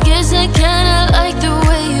 I guess I kinda like the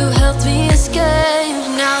way you helped me escape.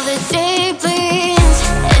 Now the day bleeds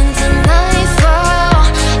into nightfall,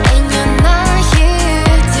 and you're not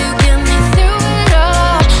here to get me through it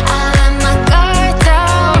all. I let my guard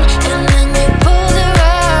down, and then you pulled the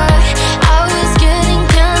rug. I was getting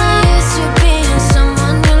kinda used to being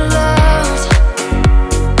someone you loved.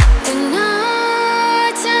 And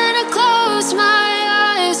I tend to close my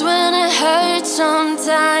eyes when it hurts.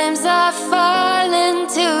 Sometimes I fall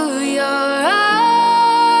into your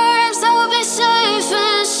arms. I'll be safe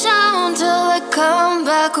and sound till I come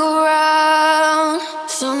back around.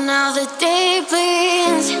 So now the day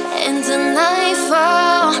bleeds into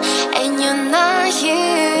nightfall, and you're not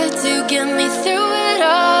here to get me through it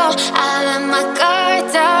all. I let my guard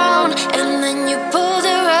down, and then you pulled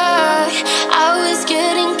the rug. I was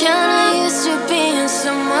getting kinda used to being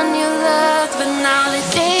someone you loved, but now the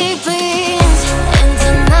day bleeds into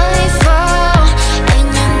nightfall, and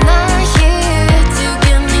you're not here to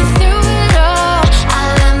get me through it all. I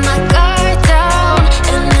let my guard down,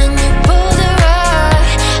 and then you pulled the rug.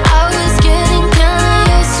 I was getting kinda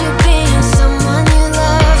used to being someone you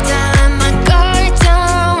loved. I let my guard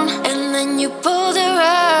down, and then you pulled the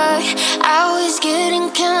rug. I was getting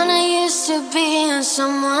kinda used to being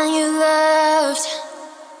someone you loved.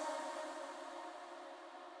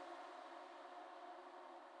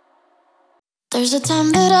 There's a time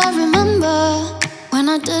that I remember when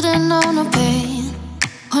I didn't know no pain,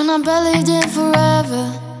 when I believed in forever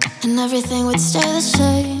and everything would stay the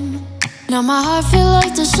same. Now my heart feel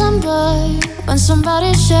like December when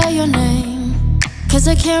somebody share your name. 'Cause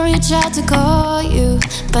I can't reach out to call you,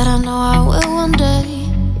 but I know I will one day,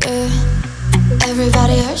 yeah.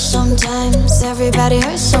 Everybody hurts sometimes, everybody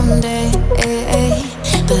hurts someday,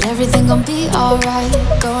 but everything gon' be alright.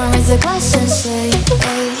 Go and raise a glass and say,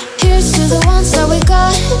 hey. Here's to the ones that we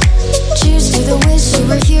got. Cheers to the wish you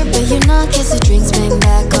were here but you're not. 'Cause the drinks bring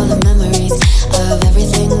back all the memories of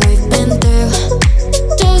everything we've been through.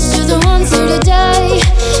 Toast to the ones here today.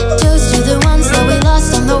 Toast to the ones that we lost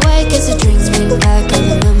on the way. 'Cause the drinks bring back all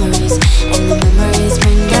the memories, and the memories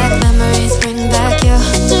bring back you. Memories bring back you.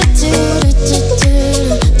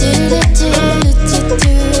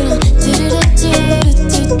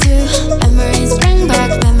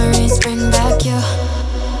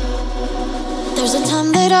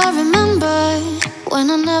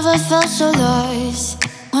 never felt so lost.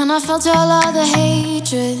 When I felt all of the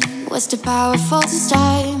hatred was too powerful to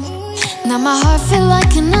stop. Now my heart feel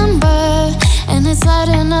like an ember, and it's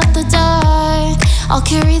lighting up the dark. I'll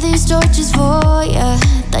carry these torches for ya,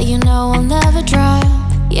 that you know I'll never drop.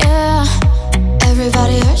 Yeah.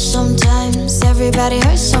 Everybody hurts sometimes, everybody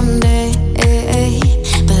hurts someday,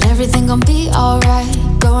 but everything gon' be alright.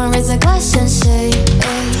 Go and raise a glass and say,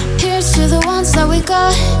 here's to the ones that we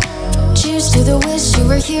got. Cheers to the wish you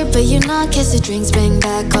were here but you're not. Cause the drinks bring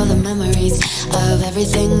back all the memories of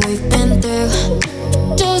everything we've been through.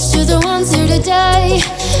 Toast to the ones here today.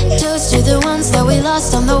 Toast to the ones that we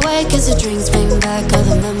lost on the way. Cause the drinks bring back all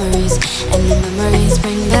the memories, and the memories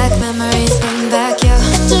bring back, memories bring back, yeah.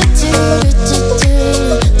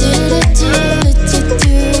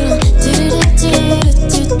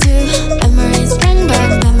 Memories bring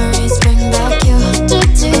back, memories bring back, yeah.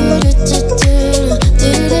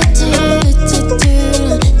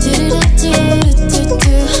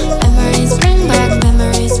 Memories bring back,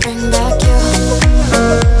 memories bring back, yeah.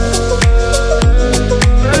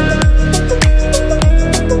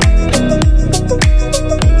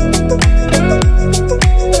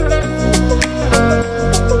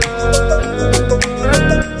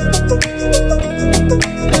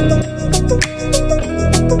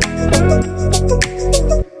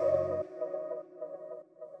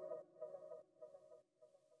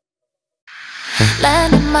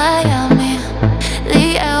 Land in Miami,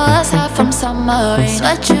 the air was hot from summer rain.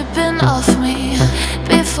 Sweat dripping off me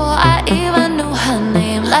before I even knew her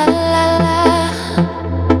name. La la la,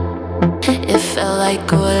 it felt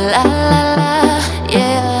like ooh la la la,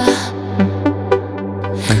 yeah.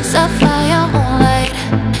 Sapphire moonlight,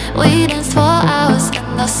 we danced for hours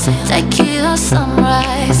in the sand. Tequila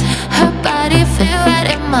sunrise, her body fit right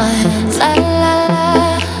in my hands. La la la,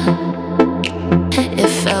 it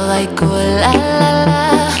felt like ooh la la la,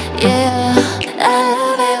 yeah. I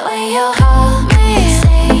love it when you call me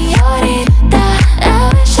Señorita. I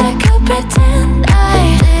wish I could pretend I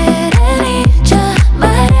didn't need ya,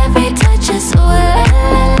 but every touch is ooh la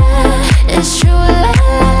la la. It's true la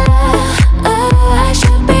la la. Oh, I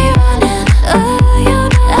should be running. Oh, you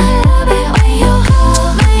know I love it when you call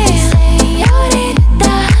me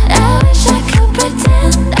Señorita. I wish I could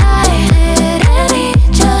pretend I didn't need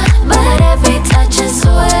ya, but every touch is ooh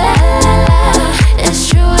la la la. It's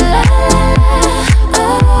true la la la.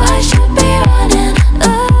 Oh, I should be running.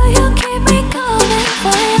 Oh, you keep me calling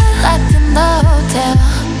for you. Locked in the hotel,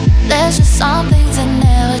 there's just some things that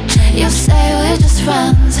never change. You say we're just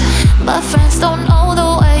friends, but friends don't know the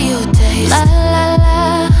way you taste. La la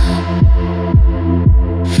la.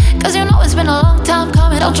 Cause you know it's been a long time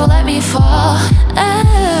coming, don't you let me fall.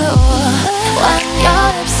 Oh, when your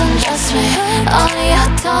lips undress me on your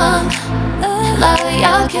tongue, love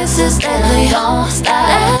your kisses deadly, don't stop.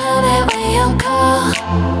 I love it when you call,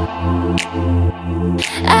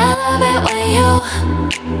 I love it when you,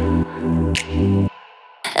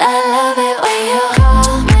 I love it when you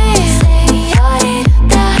call me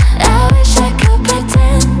Señorita. I wish I could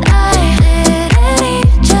pretend I didn't need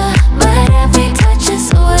ya, but every touch is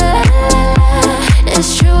ooh la la la. It's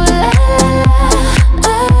true la la la.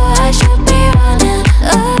 Oh, I should be running.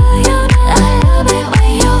 Oh, you know I love it when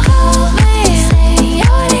you call me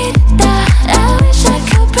Señorita. I wish I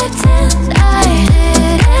could pretend I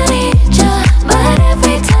didn't need ya, but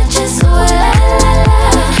every touch is ooh la la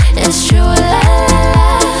la.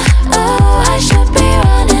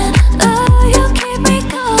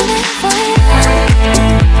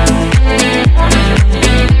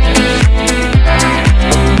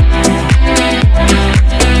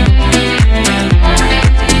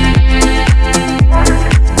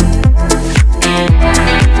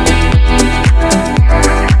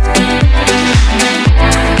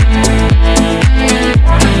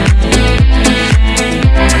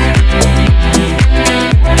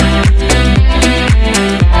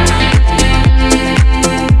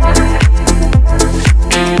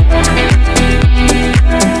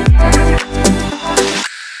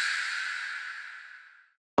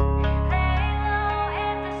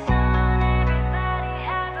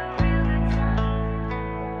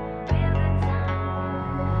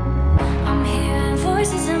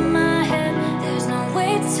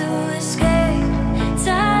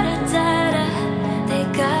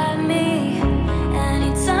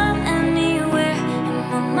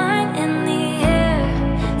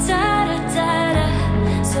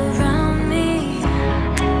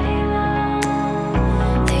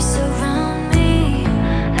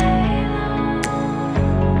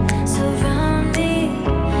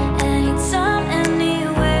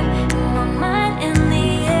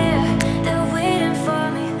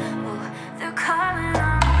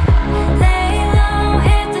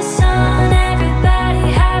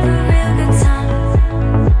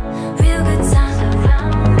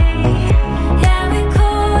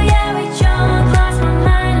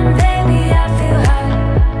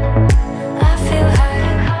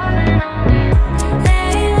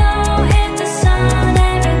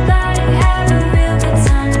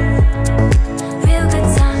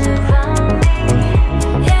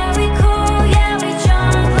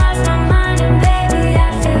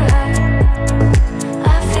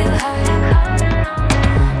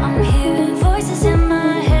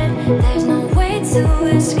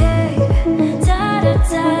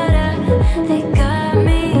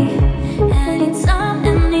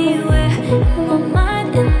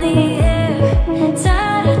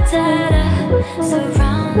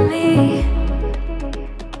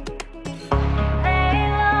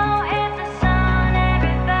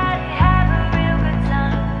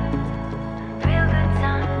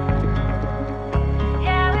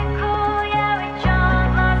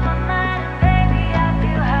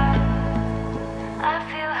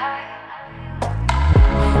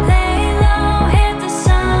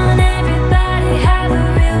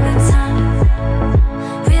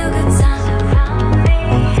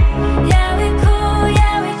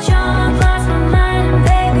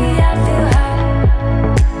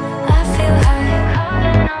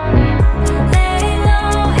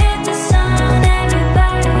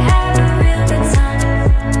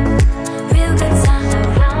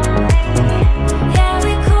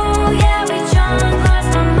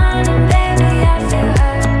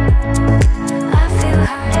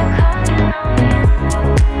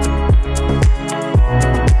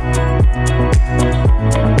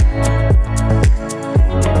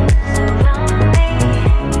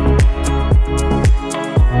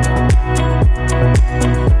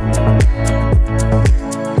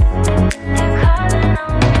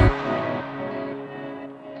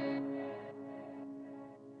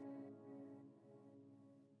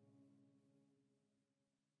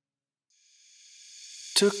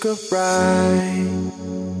 Took a ride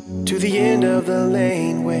to the end of the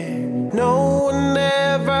lane where no one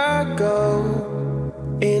ever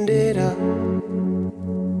go. Ended up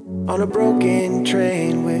on a broken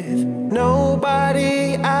train with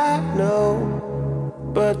nobody I know.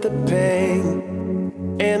 But the pain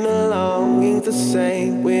and the longing's the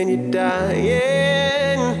same when you're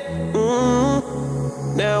dying.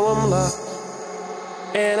 Now I'm lost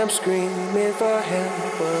and I'm screaming for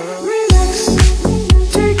help. Relax,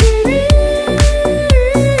 take it easy,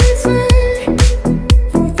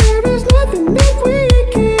 for there is nothing that we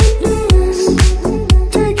can lose.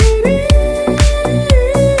 Take it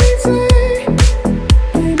easy,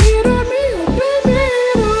 blame it on me or blame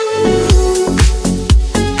it on you.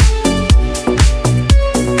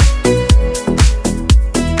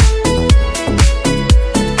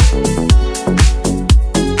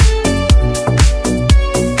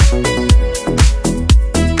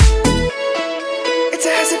 It's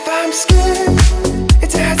as if I'm scared.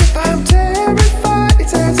 It's as if I'm terrified.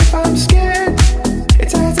 It's as if I'm scared.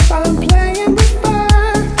 It's as if I'm playing with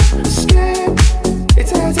fire. Scared.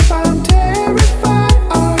 It's as if I'm terrified.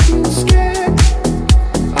 Are you scared?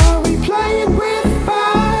 Are we playing with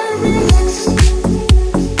fire? Relax.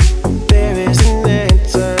 There is an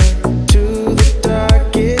answer to the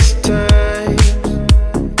darkest times.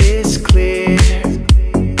 It's clear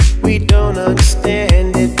we don't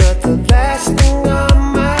understand it, but the last thing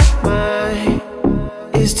on my mind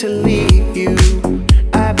is to leave you.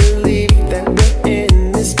 I believe that we're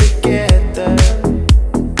in this together.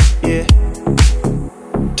 Yeah.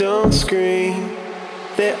 Don't scream.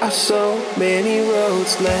 There are so many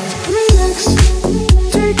roads left. Relax.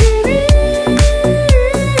 Take it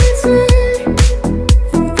easy,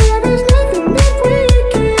 for there is nothing that we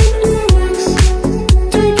can lose.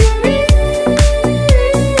 Take it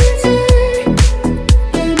easy,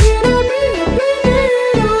 blame it on me or blame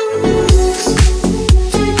it on you.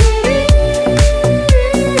 Take it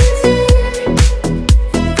easy,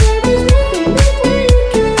 for there is nothing that we can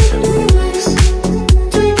lose.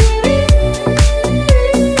 Take it easy, blame it on me or blame it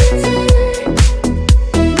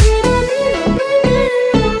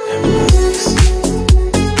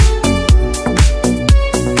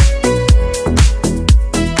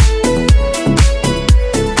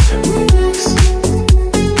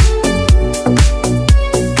you.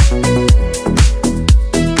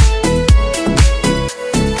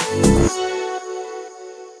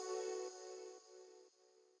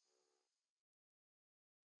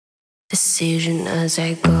 Decision as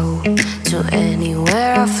I go to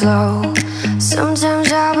anywhere I flow.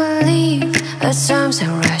 Sometimes I believe, at times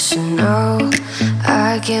I'm rational.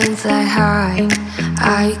 I can fly high,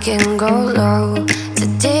 I can go low.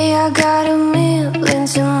 Today I got a million,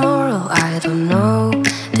 tomorrow I don't know.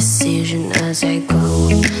 Decision as I go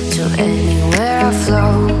to anywhere I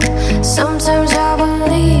flow. Sometimes I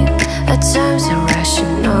believe, at times I'm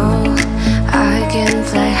rational. I can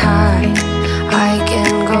fly high, I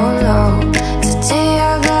can go low. Today I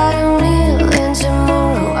got a million,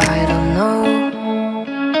 tomorrow I don't know.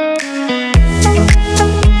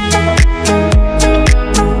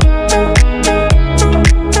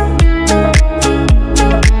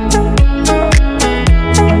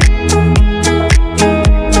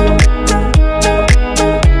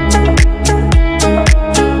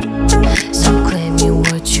 Stop claiming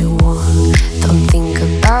what you want. Don't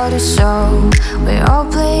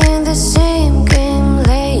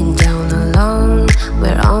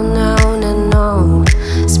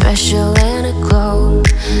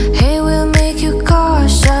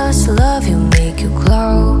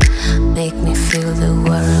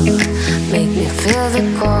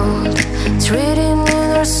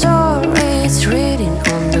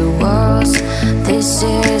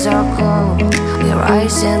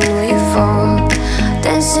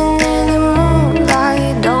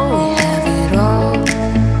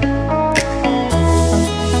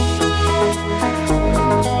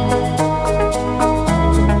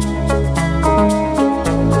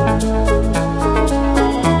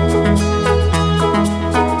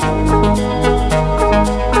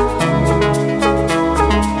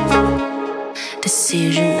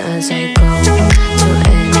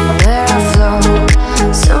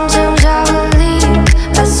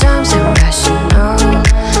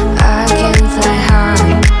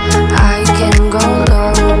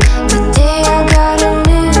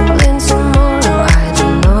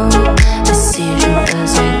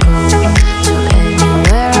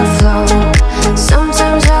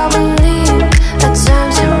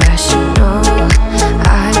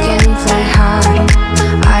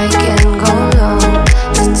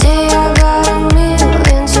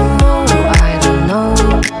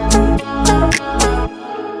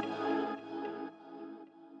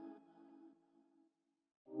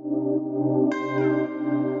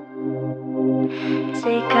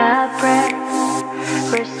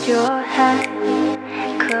your head,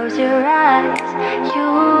 close your eyes, you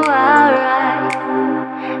are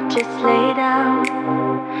right. Just lay down,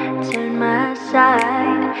 turn my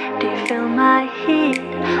side. Do you feel my heat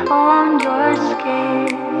on your skin?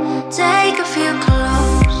 Take off your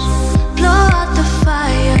clothes, blow out the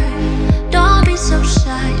fire. Don't be so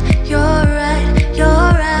shy, you're right,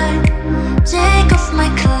 you're right. Take off my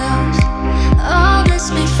clothes, oh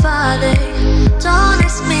bless me Father. Don't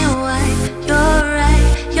ask me why, you're right,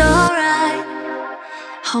 you're right.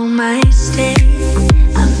 Hold my stay,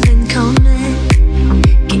 I've been coming.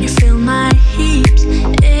 Can you feel my heat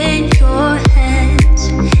in your hands?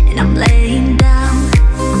 And I'm laying down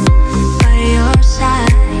by your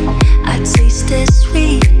side. I taste the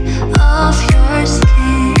sweet of your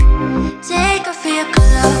skin. Take off your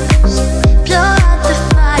clothes, blow out the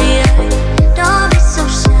fire. Don't be so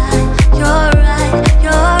shy, you're right,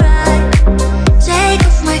 you're right. Take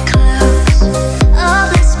off my clothes, oh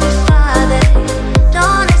bless me Father.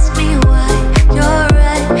 Don't ask me why, you're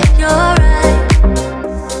right, you're right.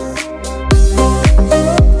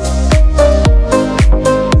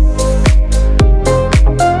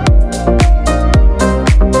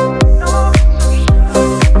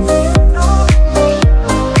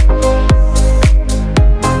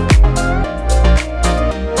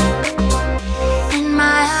 And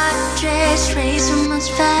my heart just racing much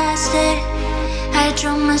faster. I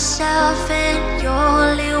drown myself in your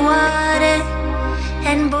holy water,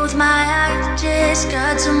 and both my eyes just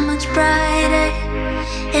got so much brighter.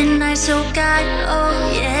 And I so got, oh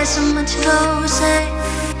yeah, so much closer.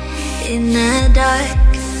 In the dark,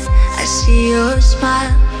 I see your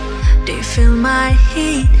smile. Do you feel my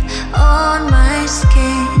heat on my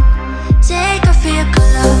skin? Take off your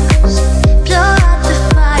clothes, blow out the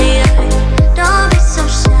fire. Don't be so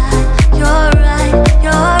shy, you're right,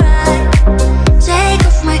 you're right. Take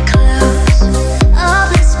off my clothes, oh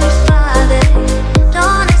bless me Father.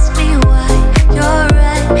 Don't ask me why, you're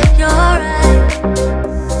right, you're right.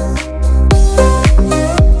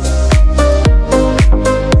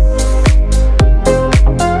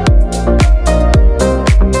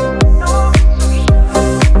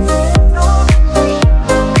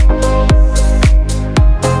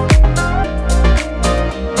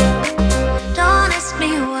 Don't ask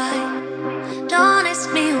me why, don't ask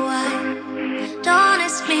me why, don't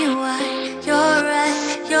ask me why, you're right,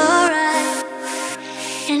 you're right.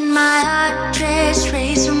 And my heart just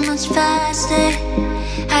race so much faster.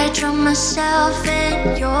 I drown myself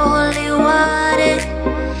in your holy water,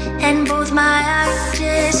 and both my eyes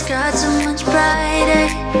just got so much brighter.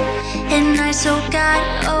 And I so got,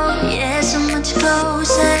 oh yeah, so much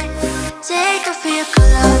closer. Take off your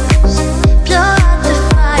clothes, blow out the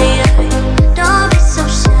fire. Don't be so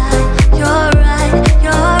shy, you're right,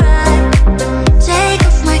 you're right. Take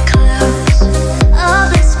off my clothes, oh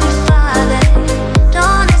bless me Father.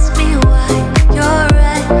 Don't ask me why, you're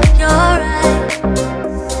right, you're right.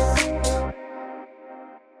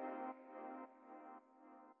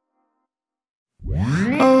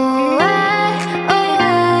 Oh, I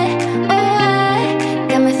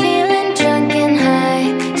got me feeling drunk and high,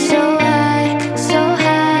 so high, so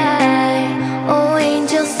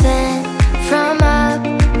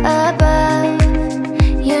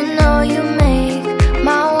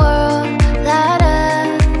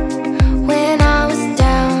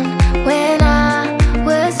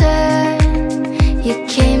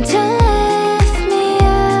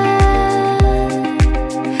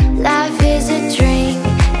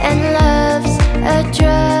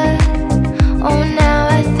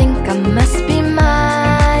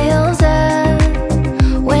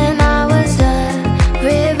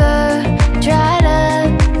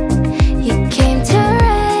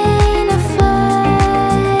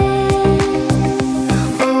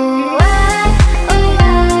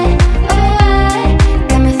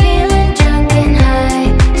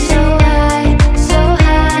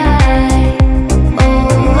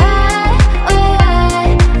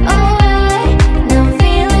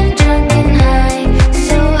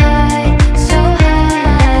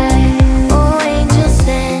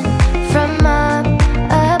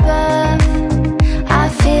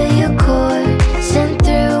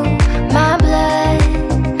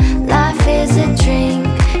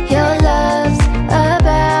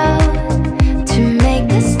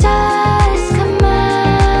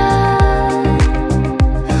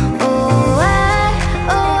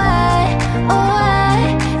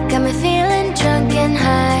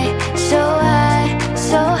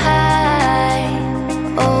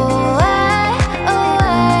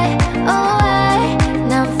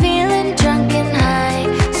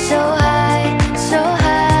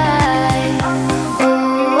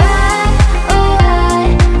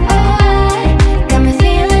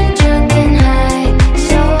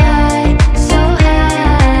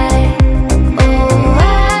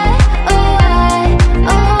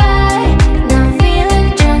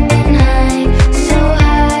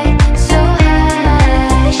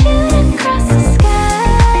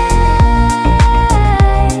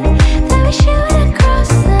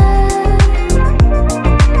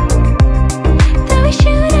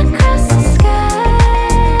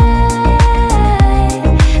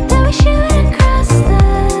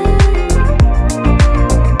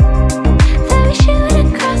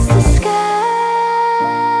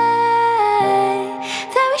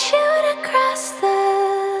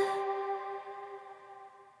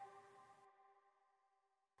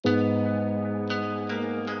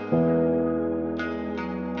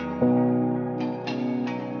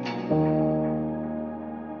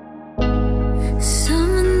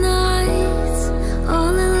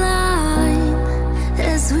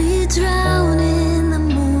drown in the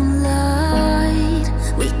moonlight.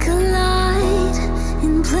 We collide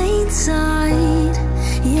in plain sight.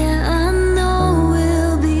 Yeah, I know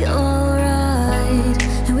we'll be alright.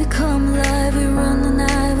 And we come alive, we run the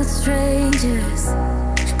night with strangers.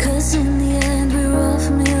 Cause in the end we're all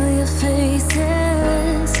familiar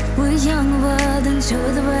faces. We're young, wild,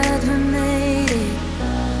 enjoy the ride. We made it.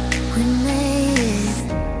 We made it.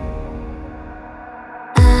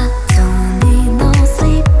 I don't need no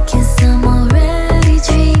sleep, cause I'm already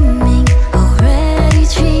dreaming, already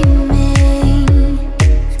dreaming.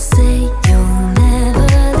 Say you'll never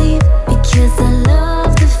leave, because I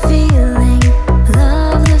love the feeling,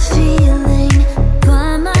 love the feeling.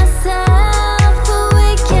 By myself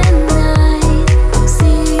awake at night,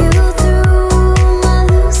 see you through my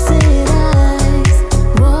lucid eyes.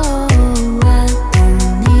 Whoa, I don't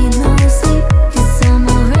need no sleep, cause I'm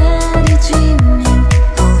already dreaming,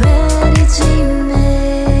 already dreaming.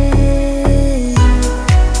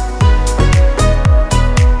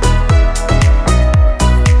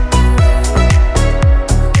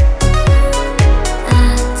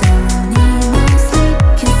 I don't need no sleep,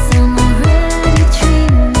 cause I'm already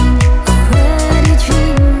dreaming, already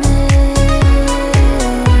dreaming.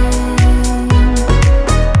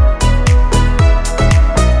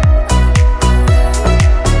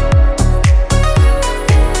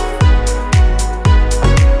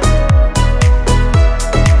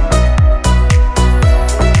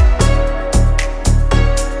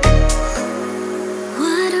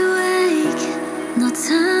 Wide awake, no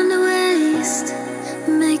time to waste.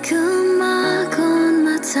 Make a mark on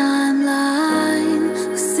my timeline.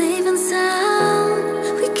 We're safe and sound,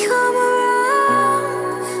 we come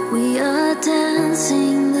around. We are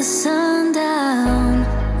dancing the sundown.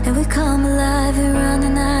 And we come alive, we run the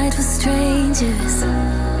night with strangers.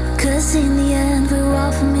 Cause in the end we're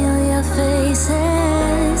all familiar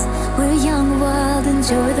faces. We're young, wild,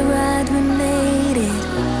 enjoy the ride. We made it.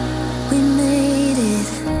 We made it.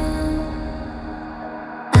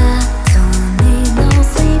 I don't need no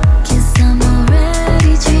sleep, cause I'm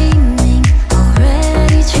already dreaming,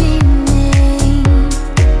 already dreaming.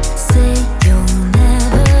 Say you'll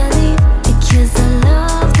never leave, because I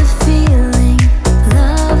love the feeling,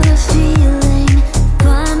 love the feeling.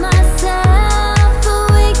 By myself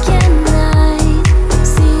awake at night,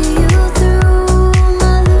 see you through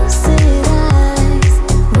my lucid eyes.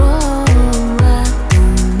 Whoa, I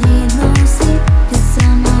don't need no sleep, cause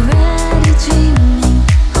I'm already dreaming,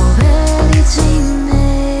 already dreaming.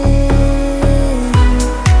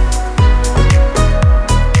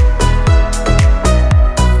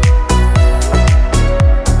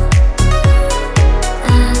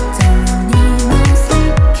 I don't need no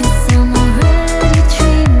sleep, cause I'm already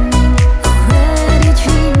dreaming, already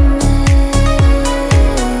dreaming.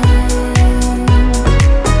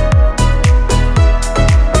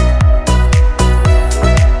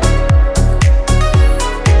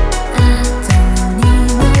 I don't need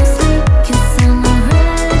no sleep, cause I'm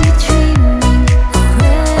already dreaming,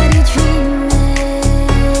 already dreaming.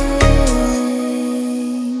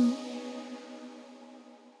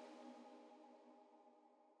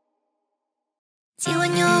 It's you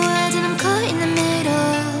and your words and I'm caught in the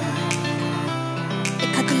middle. It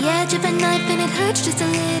caught the edge of a knife and it hurts just a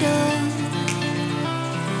little.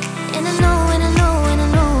 And I know, and I know, and I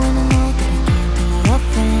know, and I know that I can't be your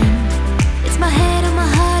friend. It's my head on my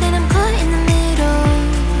heart and I'm caught in the middle.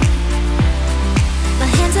 My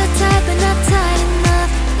hands are tied but not tight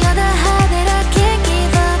enough. You're the high that I can't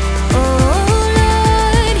give up. Oh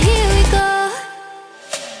Lord, here we go.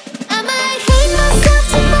 I might hate myself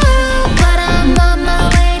tomorrow, but I'm on my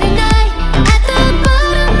way tonight. At the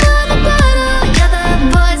bottom of the bottle, you're the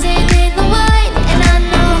poison in the wine. And I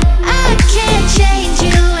know I can't change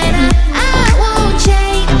you, and I won't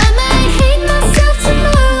change. I might hate myself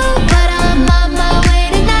tomorrow, but I'm on my way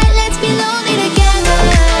tonight. Let's be lonely together,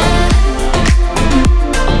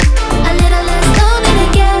 a little less lonely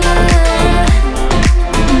together.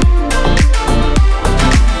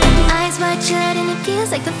 Eyes wide shut and it feels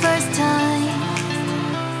like the first time.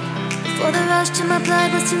 Before the rush to my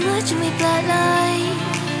blood was too much and we flatlined.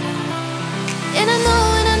 And I know,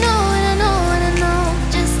 and I know, and I know, and I know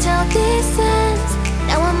just how this ends.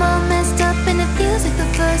 Now I'm all messed up and it feels like the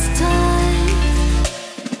first time.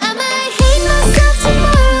 I might hate myself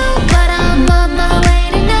tomorrow, but I'm on my way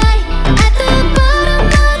tonight. At the bottom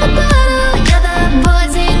of the bottle, you're the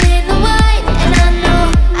poison in the wine. And I know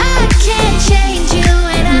I can't change you,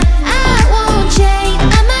 and I won't change.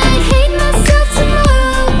 I might hate myself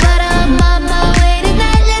tomorrow, but I'm on my way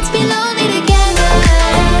tonight. Let's be lonely together.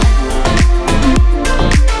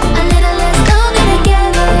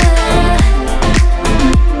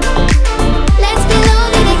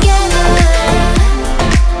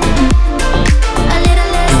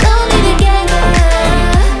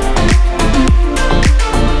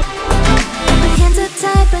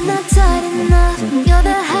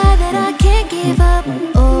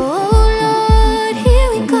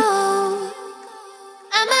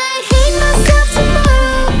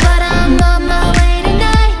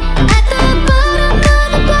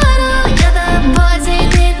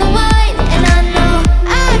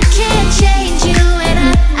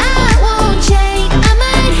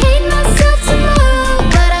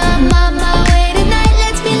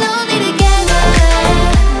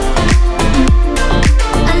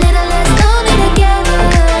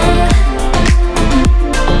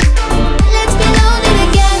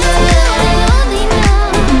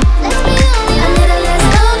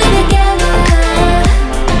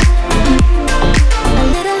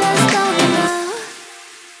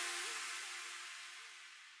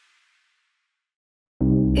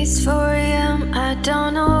 It's 4 AM, I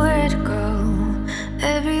don't know where to go.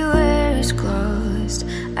 Everywhere is closed,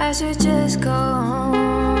 I should just go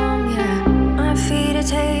home, yeah. My feet are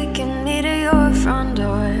taking me to your front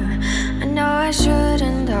door. I know I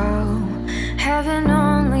shouldn't though. Heaven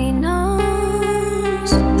only knows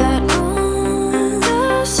that on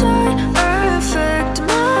the side perfect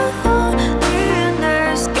my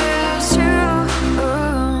loneliness is you,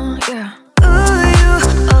 yeah. Ooh, you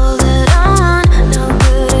all that I want, no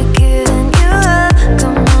good at giving you up.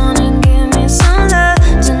 Come on and give me some love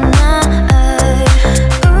tonight.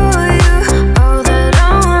 Ooh, you all that I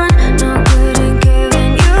want, no good at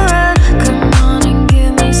giving you up. Come on and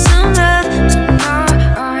give me some love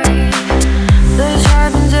tonight. This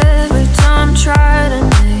happens every time I try to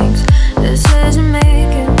mix. This isn't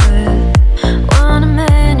making good one of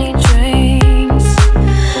many drinks.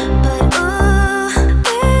 But ooh,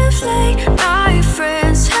 if late night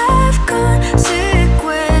friends have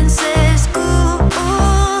consequences, cool,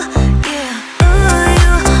 yeah. Ooh,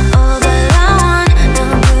 you all that I want, no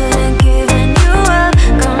good at giving you up.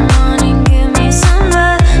 Come on and give me some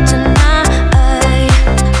love tonight.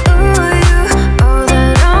 Ooh, you all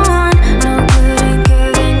that I want, no good at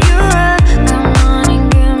giving you up. Come on and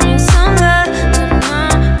give me some love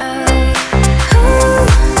tonight. Ooh,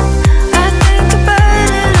 I think about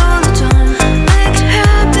it all the time, make it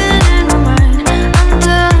happen in my mind. I'm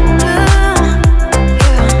done now,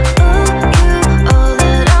 yeah. Ooh, you all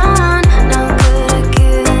that I want, no good at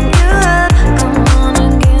giving you up. Come on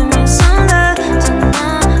and give me some love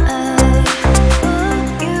tonight.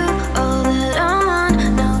 Ooh, you all that I want,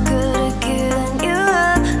 no good at giving you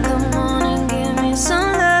up. Come on and give me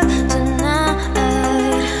some love tonight.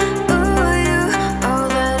 Ooh, you all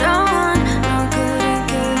that I want, no good at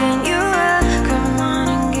giving you up. Come on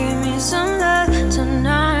and give me some love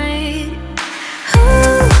tonight.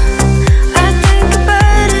 Ooh, I think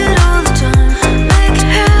about it all the time, make it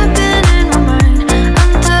happen in my mind.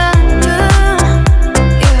 I'm done now,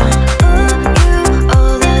 yeah. Ooh, you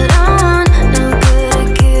all that I want, no good at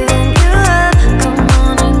giving you up. Come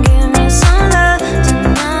on and give me some love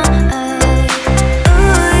tonight.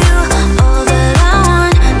 Ooh, you all that I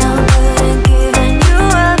want, no good at giving you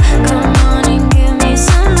up. Come on and give me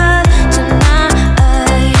some love tonight.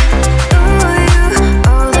 Ooh, you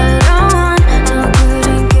all that I want, no good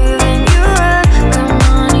at giving you up. Come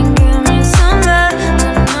on and give me some love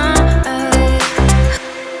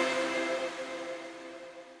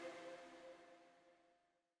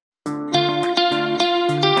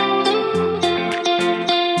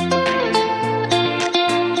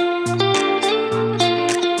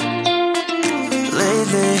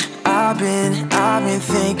Lately, I've been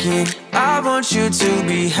thinking, I want you to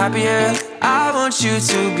be happier. I want you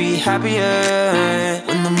to be happier.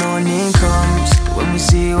 When the morning comes, when we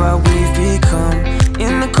see what we've become.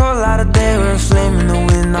 In the cold light of day, we're a flame in the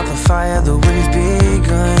wind, not the fire that we've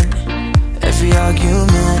begun. Every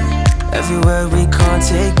argument, every word we can't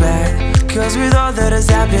take back. Cause with all that has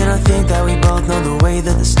happened, I think that we both know the way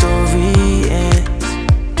that the story ends.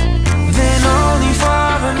 Then only for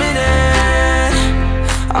a minute,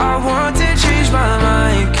 I want to change my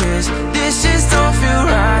mind, cause this just don't feel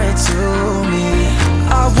right to me.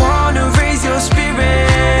 I wanna raise your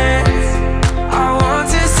spirits, I want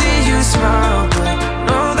to see you smile, but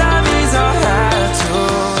no, that means I'll have to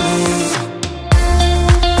leave.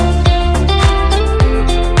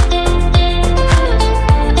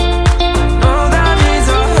 No, that means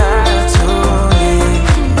I'll have to leave.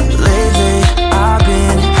 Lately, I've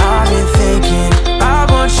been thinking, I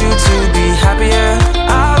want you to be happier.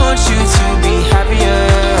 I want you to be happier.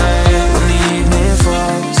 When the evening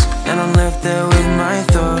falls and I'm left there with my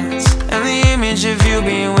thoughts, and the image of you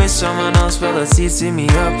being with someone else, well, it's eating me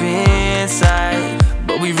up inside.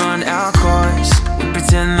 But we run our course, we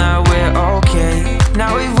pretend that we're okay.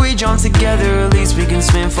 Now if we jump together, at least we can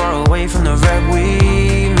swim far away from the wreck we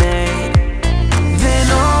made.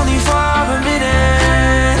 Then only for a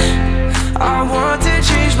minute, I want to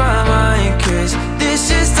change my mind, cause this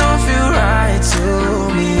just don't feel right to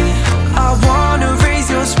me. I wanna raise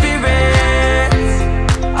your spirits,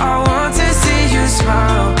 I want to see you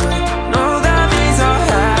smile, but no, that means I'll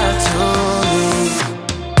have to leave.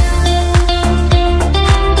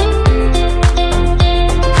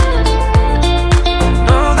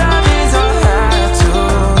 No, that means I'll have to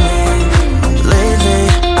leave. Lately,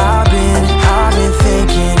 I've been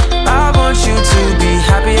thinking, I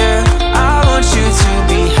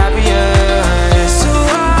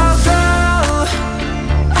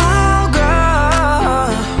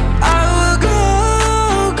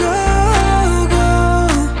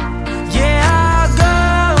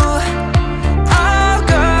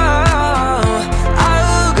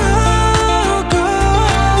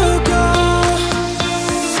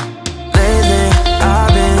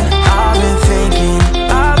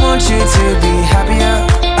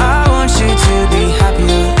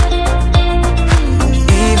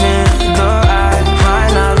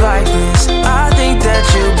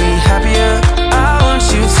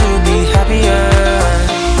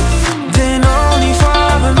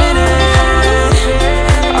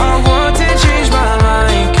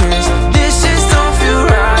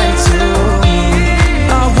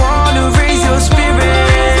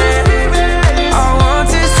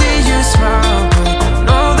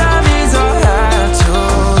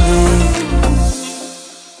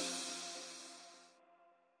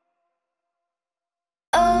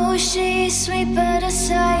Oh, she's sweet but a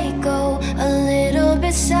psycho, a little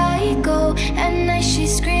bit psycho. At night she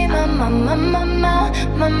scream, my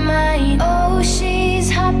mind. Oh,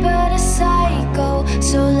 she's hot but a psycho,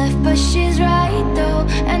 so left but she's right though.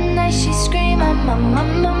 At night she scream, my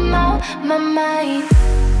mind.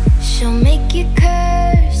 She'll make you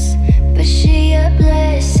curse, but she a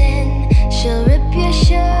blessing. She'll rip your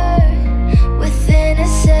shirt within a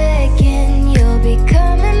second. You'll be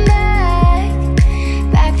coming back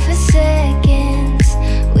for seconds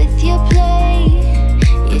with your play.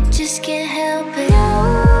 You just can't help it.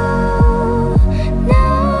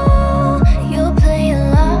 No, you'll play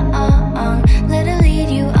along. Let her lead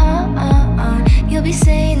you on. You'll be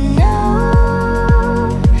saying no,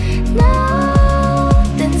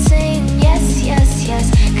 then saying yes,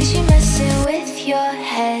 'cause you're messing with your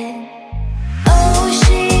head. Oh,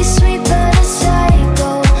 she's sweet but a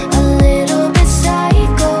psycho, a little bit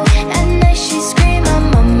psycho. At night she scream, my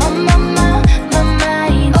mind.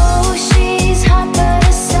 Oh, she's hot but a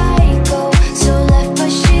psycho, so left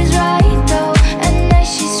but she's right though. At night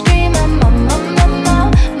she scream, my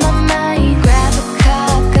mind. Grab a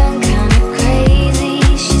cop gun, kinda crazy.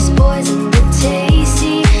 She's poison but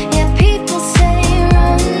tasty. Yeah, people say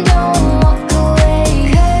run, don't walk away.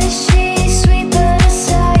 'Cause she's sweet but a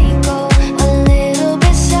psycho, a little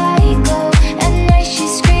bit psycho. At night she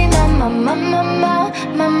scream,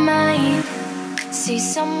 my mind. See,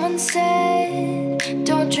 someone said,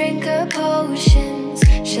 don't drink her potions.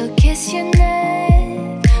 She'll kiss your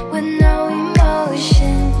neck with no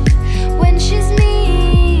emotion. When she's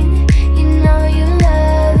mean, you know you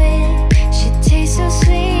love it. She tastes so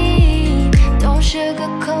sweet, don't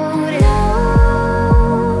sugarcoat it.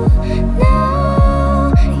 No,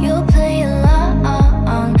 you'll play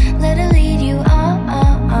along. Let her lead you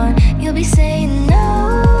on. You'll be saying no,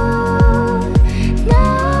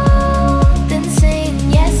 then saying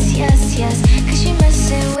yes, 'cause you're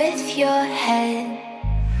messing with your head.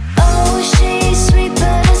 Oh, she's sweet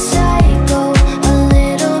but a psycho, a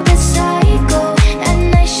little bit psycho. At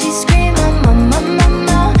night she scream, my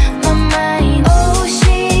mind. Oh,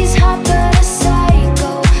 she's hot but a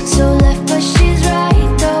psycho, so left but she's right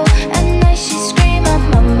though. At night she scream, my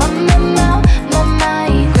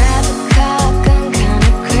mind. Grab a cop gun,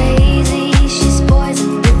 kinda crazy. She's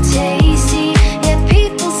poison but tasty. Yeah,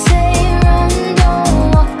 people say run, don't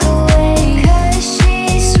walk away. 'Cause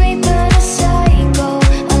she's sweet but a psycho,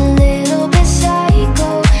 a little bit psycho.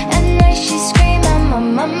 At night she scream, my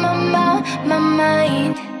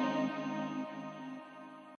mind.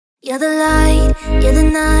 You're the light, you're the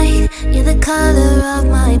night, you're the color of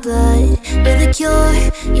my blood. You're the cure,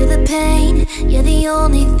 you're the pain, you're the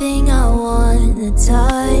only thing I wanna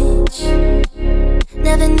touch.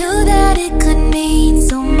 Never knew that it could mean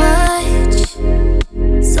so much,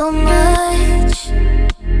 so much.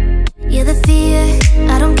 You're the fear,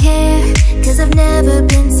 I don't care, 'cause I've never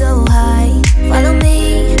been so high. Follow me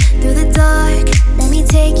through the dark, let me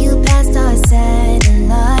take you past our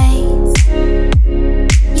satellites.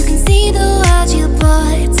 You can see the world you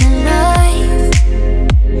brought to life,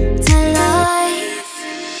 to life.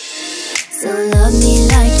 So love me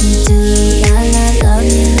like you do, la la, love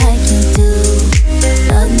me like you do.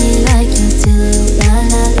 Love me like you do, la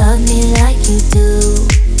la, love me like you do.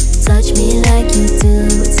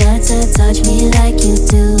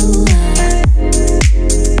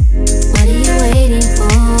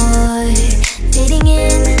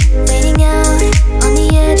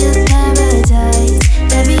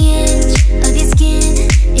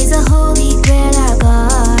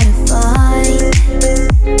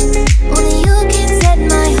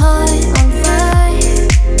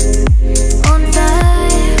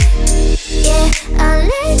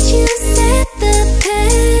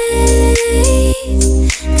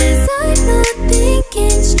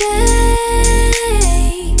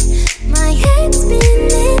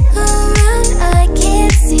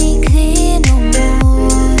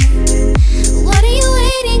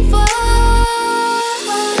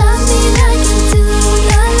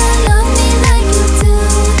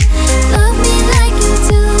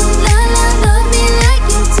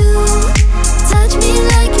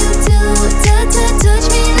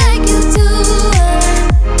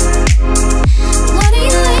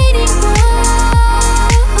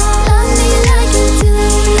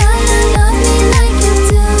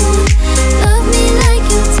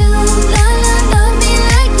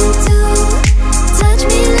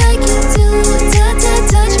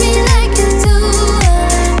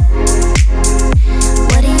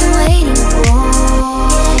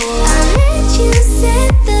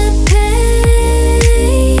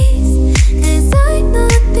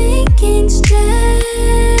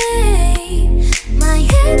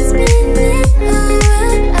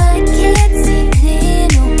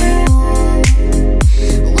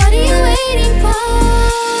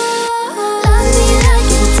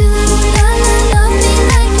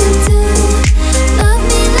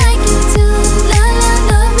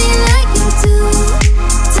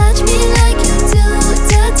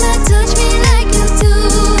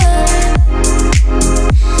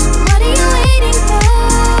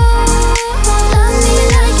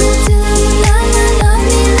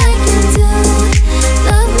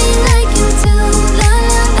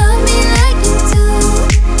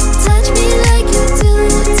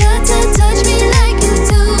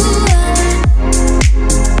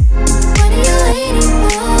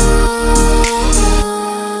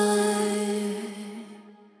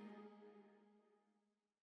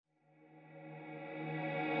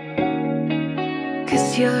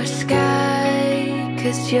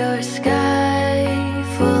 you're a sky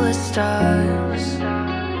full of stars.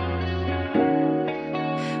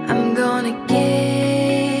 I'm gonna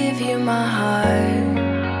give you my heart.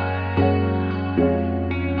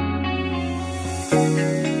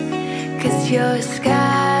 'Cause you're a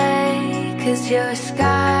sky, 'cause you're a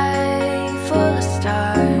sky full of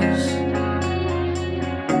stars.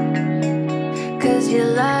 'Cause you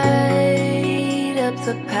light up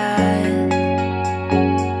the path.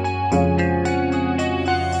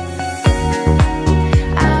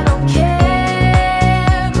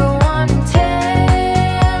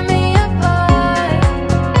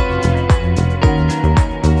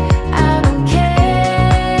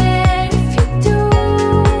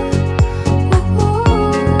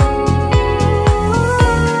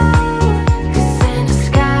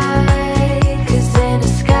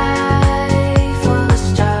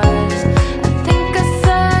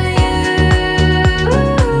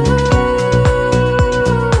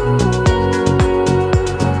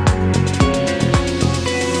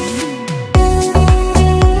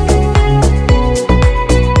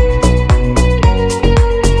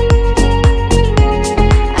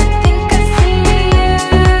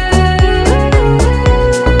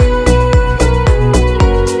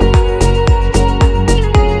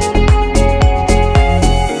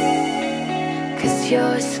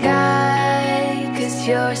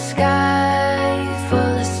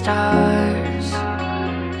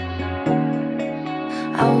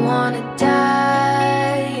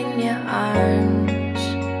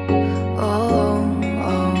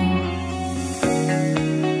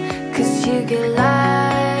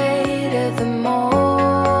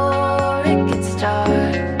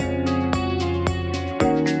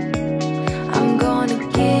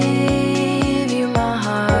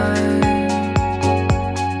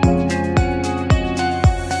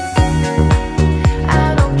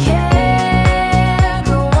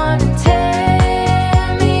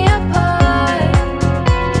 Apart.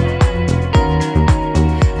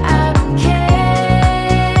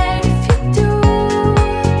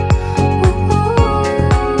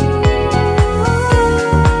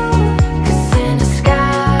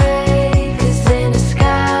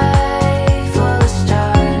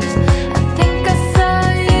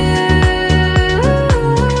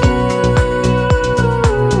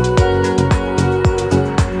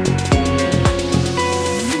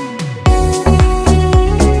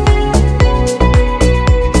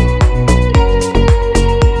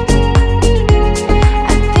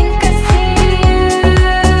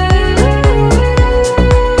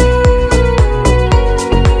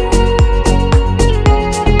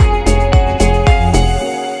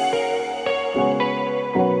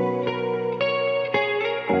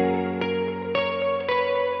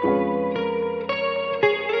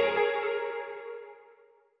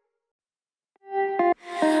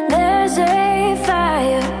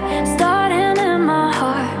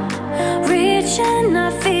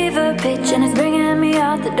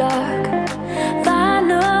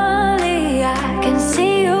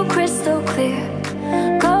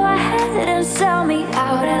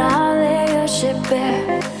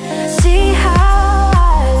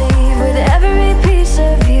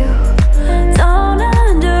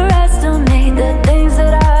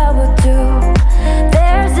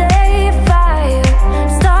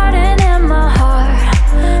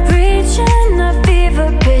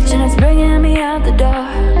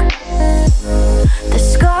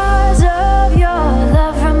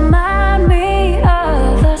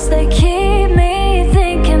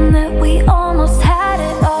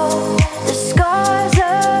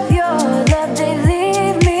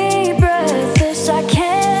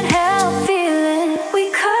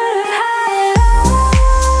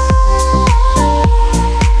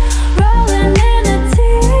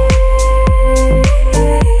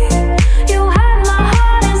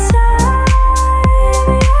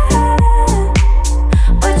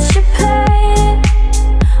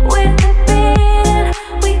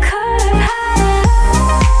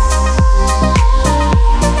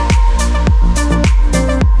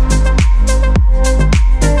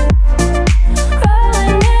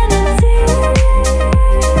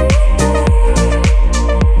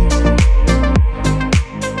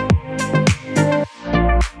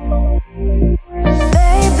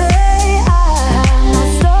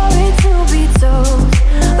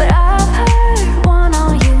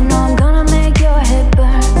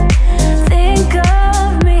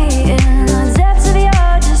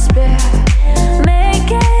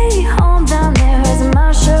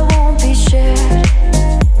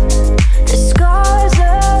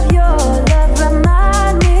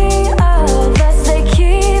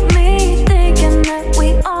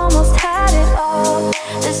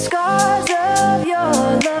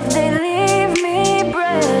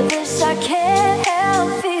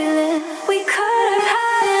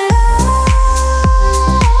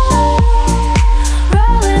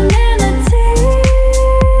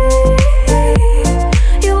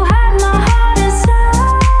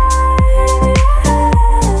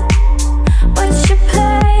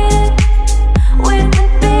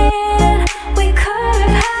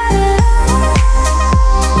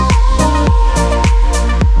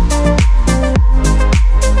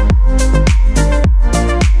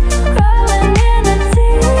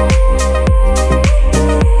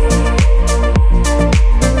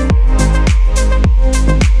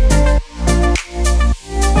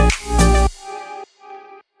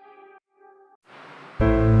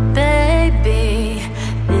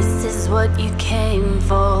 you came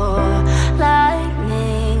for.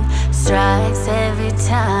 Lightning strikes every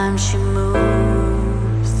time she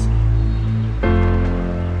moves,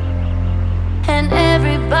 and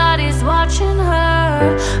everybody's watching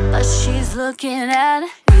her, but she's looking at you.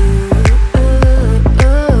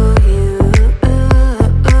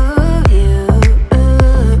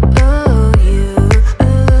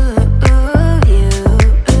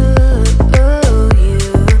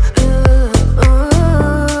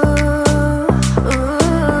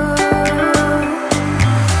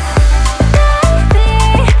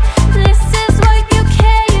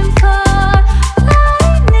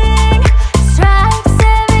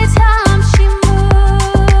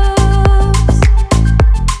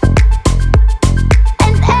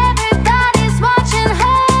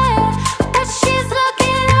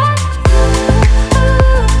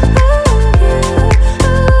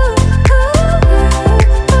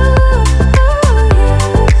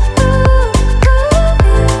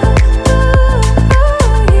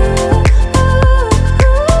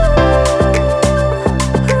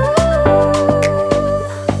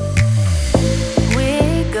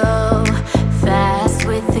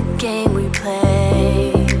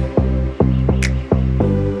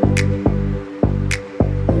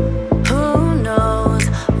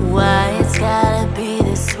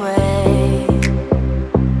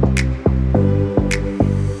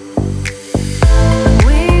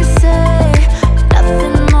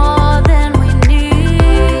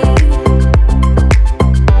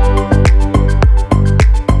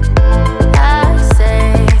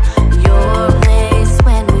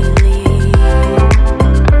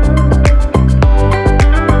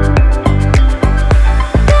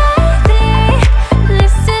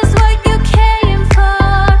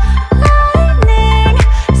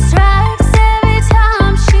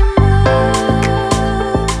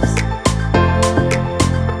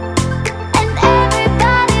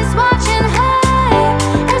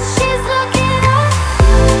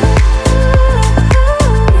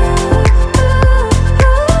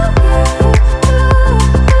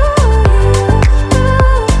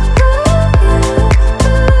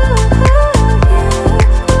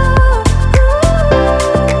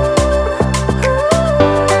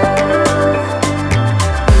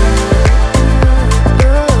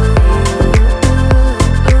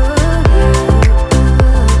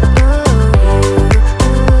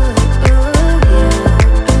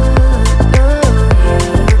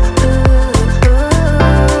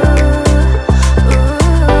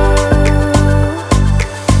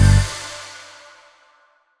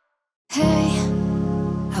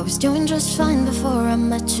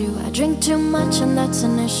 That's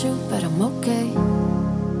an issue, but I'm okay.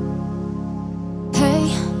 Hey,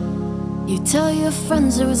 you tell your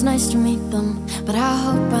friends it was nice to meet them, but I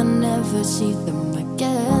hope I never see them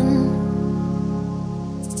again.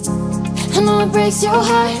 I know it breaks your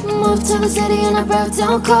heart. Moved to the city and I broke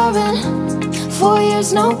down crying. 4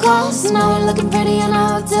 years no calls, now we're looking pretty in a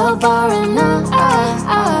hotel bar, and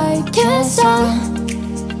I can't stop.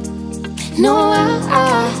 No,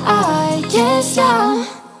 I can't stop.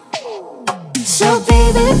 So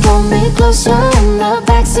baby, pull me closer in the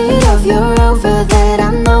backseat of your Rover that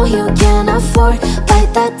I know you can't afford.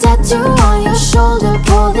 Bite that tattoo on your shoulder,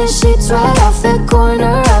 pull the sheets right off the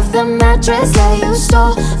corner of the mattress that you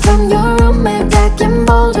stole from your roommate back in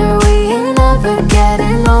Boulder. We ain't ever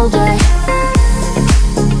getting older.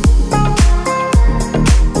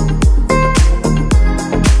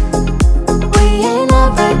 We ain't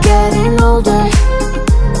ever getting older.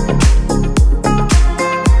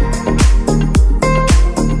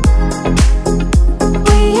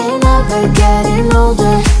 Getting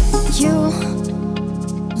older. You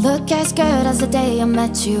look as good as the day I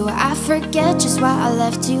met you. I forget just why I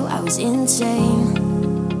left you. I was insane.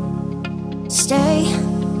 Stay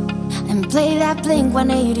and play that Blink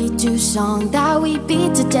 182 song that we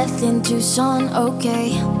beat to death in Tucson,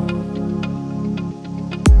 okay?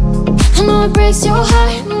 I know it breaks your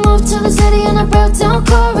heart. Moved to the city and I broke down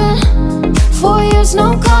crying. 4 years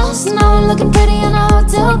no calls, now we're looking pretty in a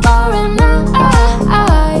hotel bar, and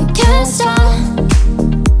I can't stop.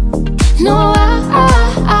 No,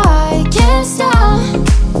 I can't stop.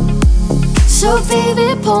 So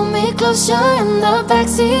baby, pull me closer in the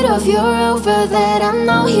backseat of your Rover that I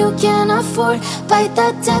know you can't afford. Bite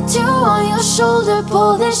that tattoo on your shoulder,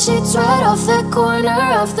 pull the sheets right off the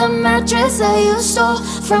corner of the mattress that you stole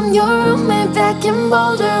from your roommate back in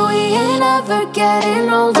Boulder. We ain't ever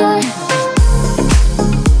getting older.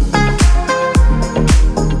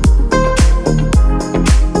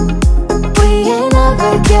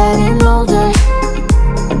 Getting older.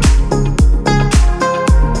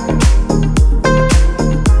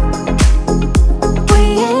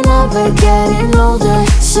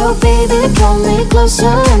 So baby, pull me closer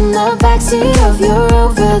in the backseat of your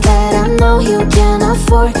Rover that I know you can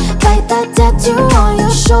afford. Bite that tattoo on your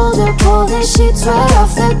shoulder, pull the sheets right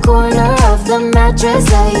off the corner of the mattress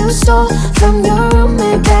that you stole from your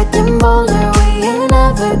roommate back in Boulder. We ain't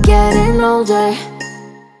ever getting older.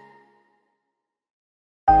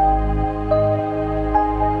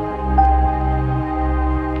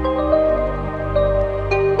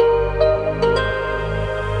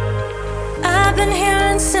 I've been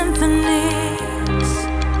hearing symphonies.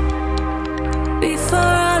 Before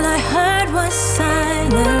all I heard was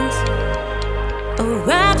silence. A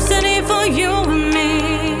rhapsody for you and me.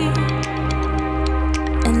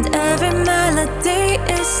 And every melody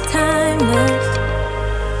is timeless.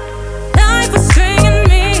 Life was stringing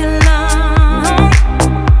me along.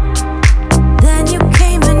 Then you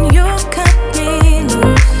came and you cut me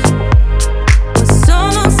loose. Was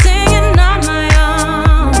solo singing on my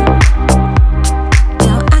own.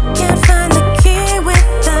 Now I can't find the key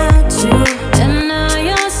without you. And now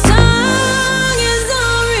your song is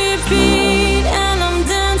on repeat, and I'm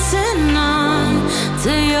dancing on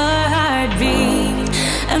to your heartbeat.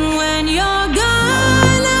 And when you're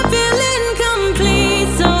gone, I feel incomplete.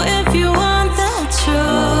 So if you want the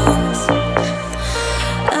truth,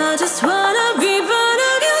 I just wanna be part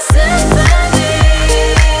of your symphony.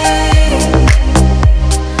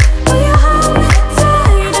 Will you hold me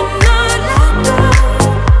tight and not let go?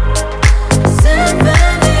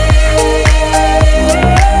 Symphony,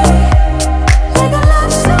 like a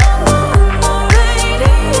love song on the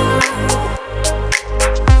radio.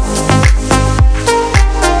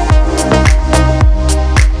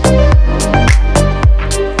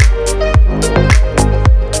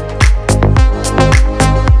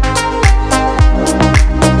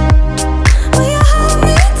 Will you hold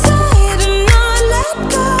me tight and not let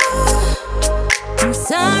go? I'm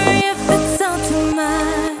sorry if it's all too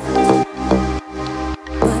much,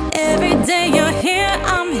 but every day you're here,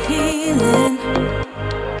 I'm healing.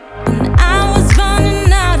 And I was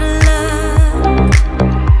running out of luck.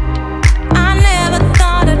 I never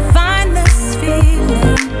thought I'd find this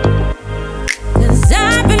feeling. 'Cause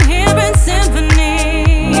I've been hearing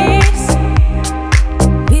symphonies.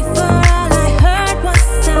 Before all I heard was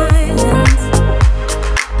silence.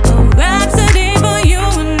 A rhapsody for you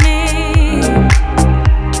and me.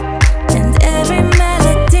 And every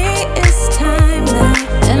melody is timeless.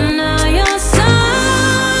 And now your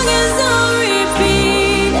song is on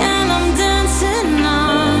repeat, and I'm dancing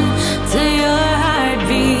on to your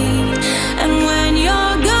heartbeat. And when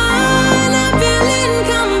you're gone, I feel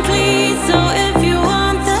incomplete. So if you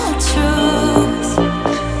want the truth,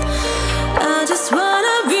 I just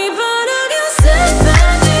wanna be part of your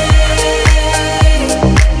symphony.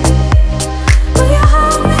 Will you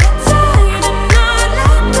hold me tight and not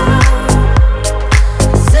let go?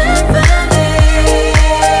 Symphony,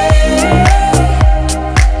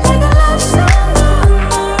 like a love song on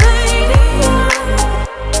the radio.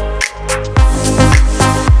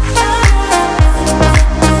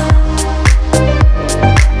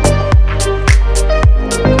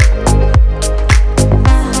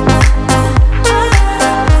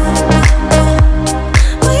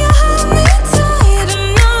 Will you hold me tight and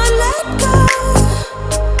not let go?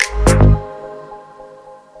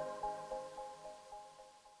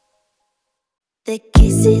 The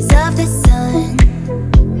kisses of the sun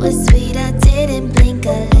was sweet, I didn't blink, I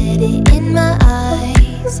let it in my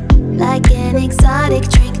eyes. Like an exotic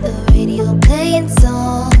drink, the radio playing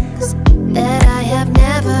songs that I have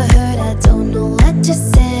never heard. I don't know what to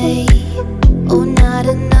say. Oh, not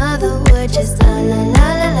another word, just la la la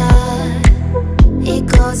la la. It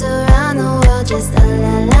goes around the world, just la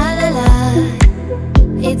la la la la.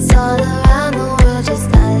 It's all around the world, just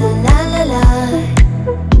la la la la la.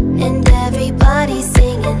 And everybody's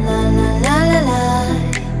singing la la la la la.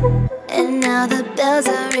 And now the bells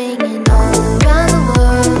are ringing all around the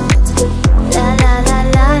world. La la la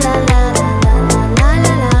la la la la la la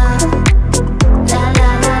la la. La la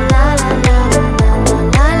la la la la la la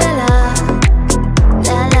la la la.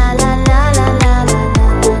 La la la la la la la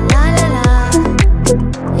la la la.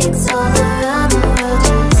 It's all around the world,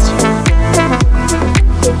 just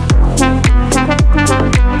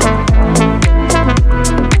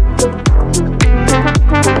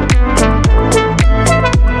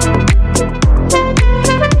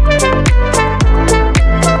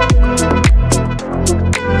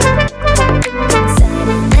inside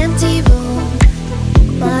an empty room.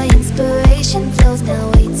 My inspiration flows,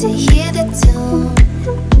 now wait to hear the tune.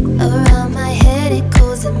 Around my head it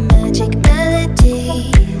goes a magic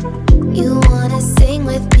melody. You wanna sing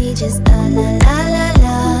with me, just la la la la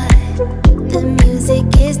la. The music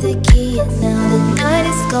music is the key, and now the night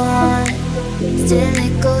is gone. Still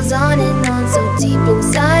it goes on and on, so deep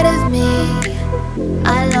inside of me.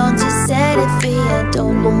 I long to set it free, I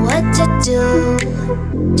don't know what to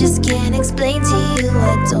do. Just can't explain to you,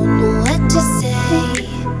 I don't know what to say.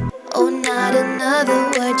 Oh, not another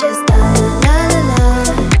word, just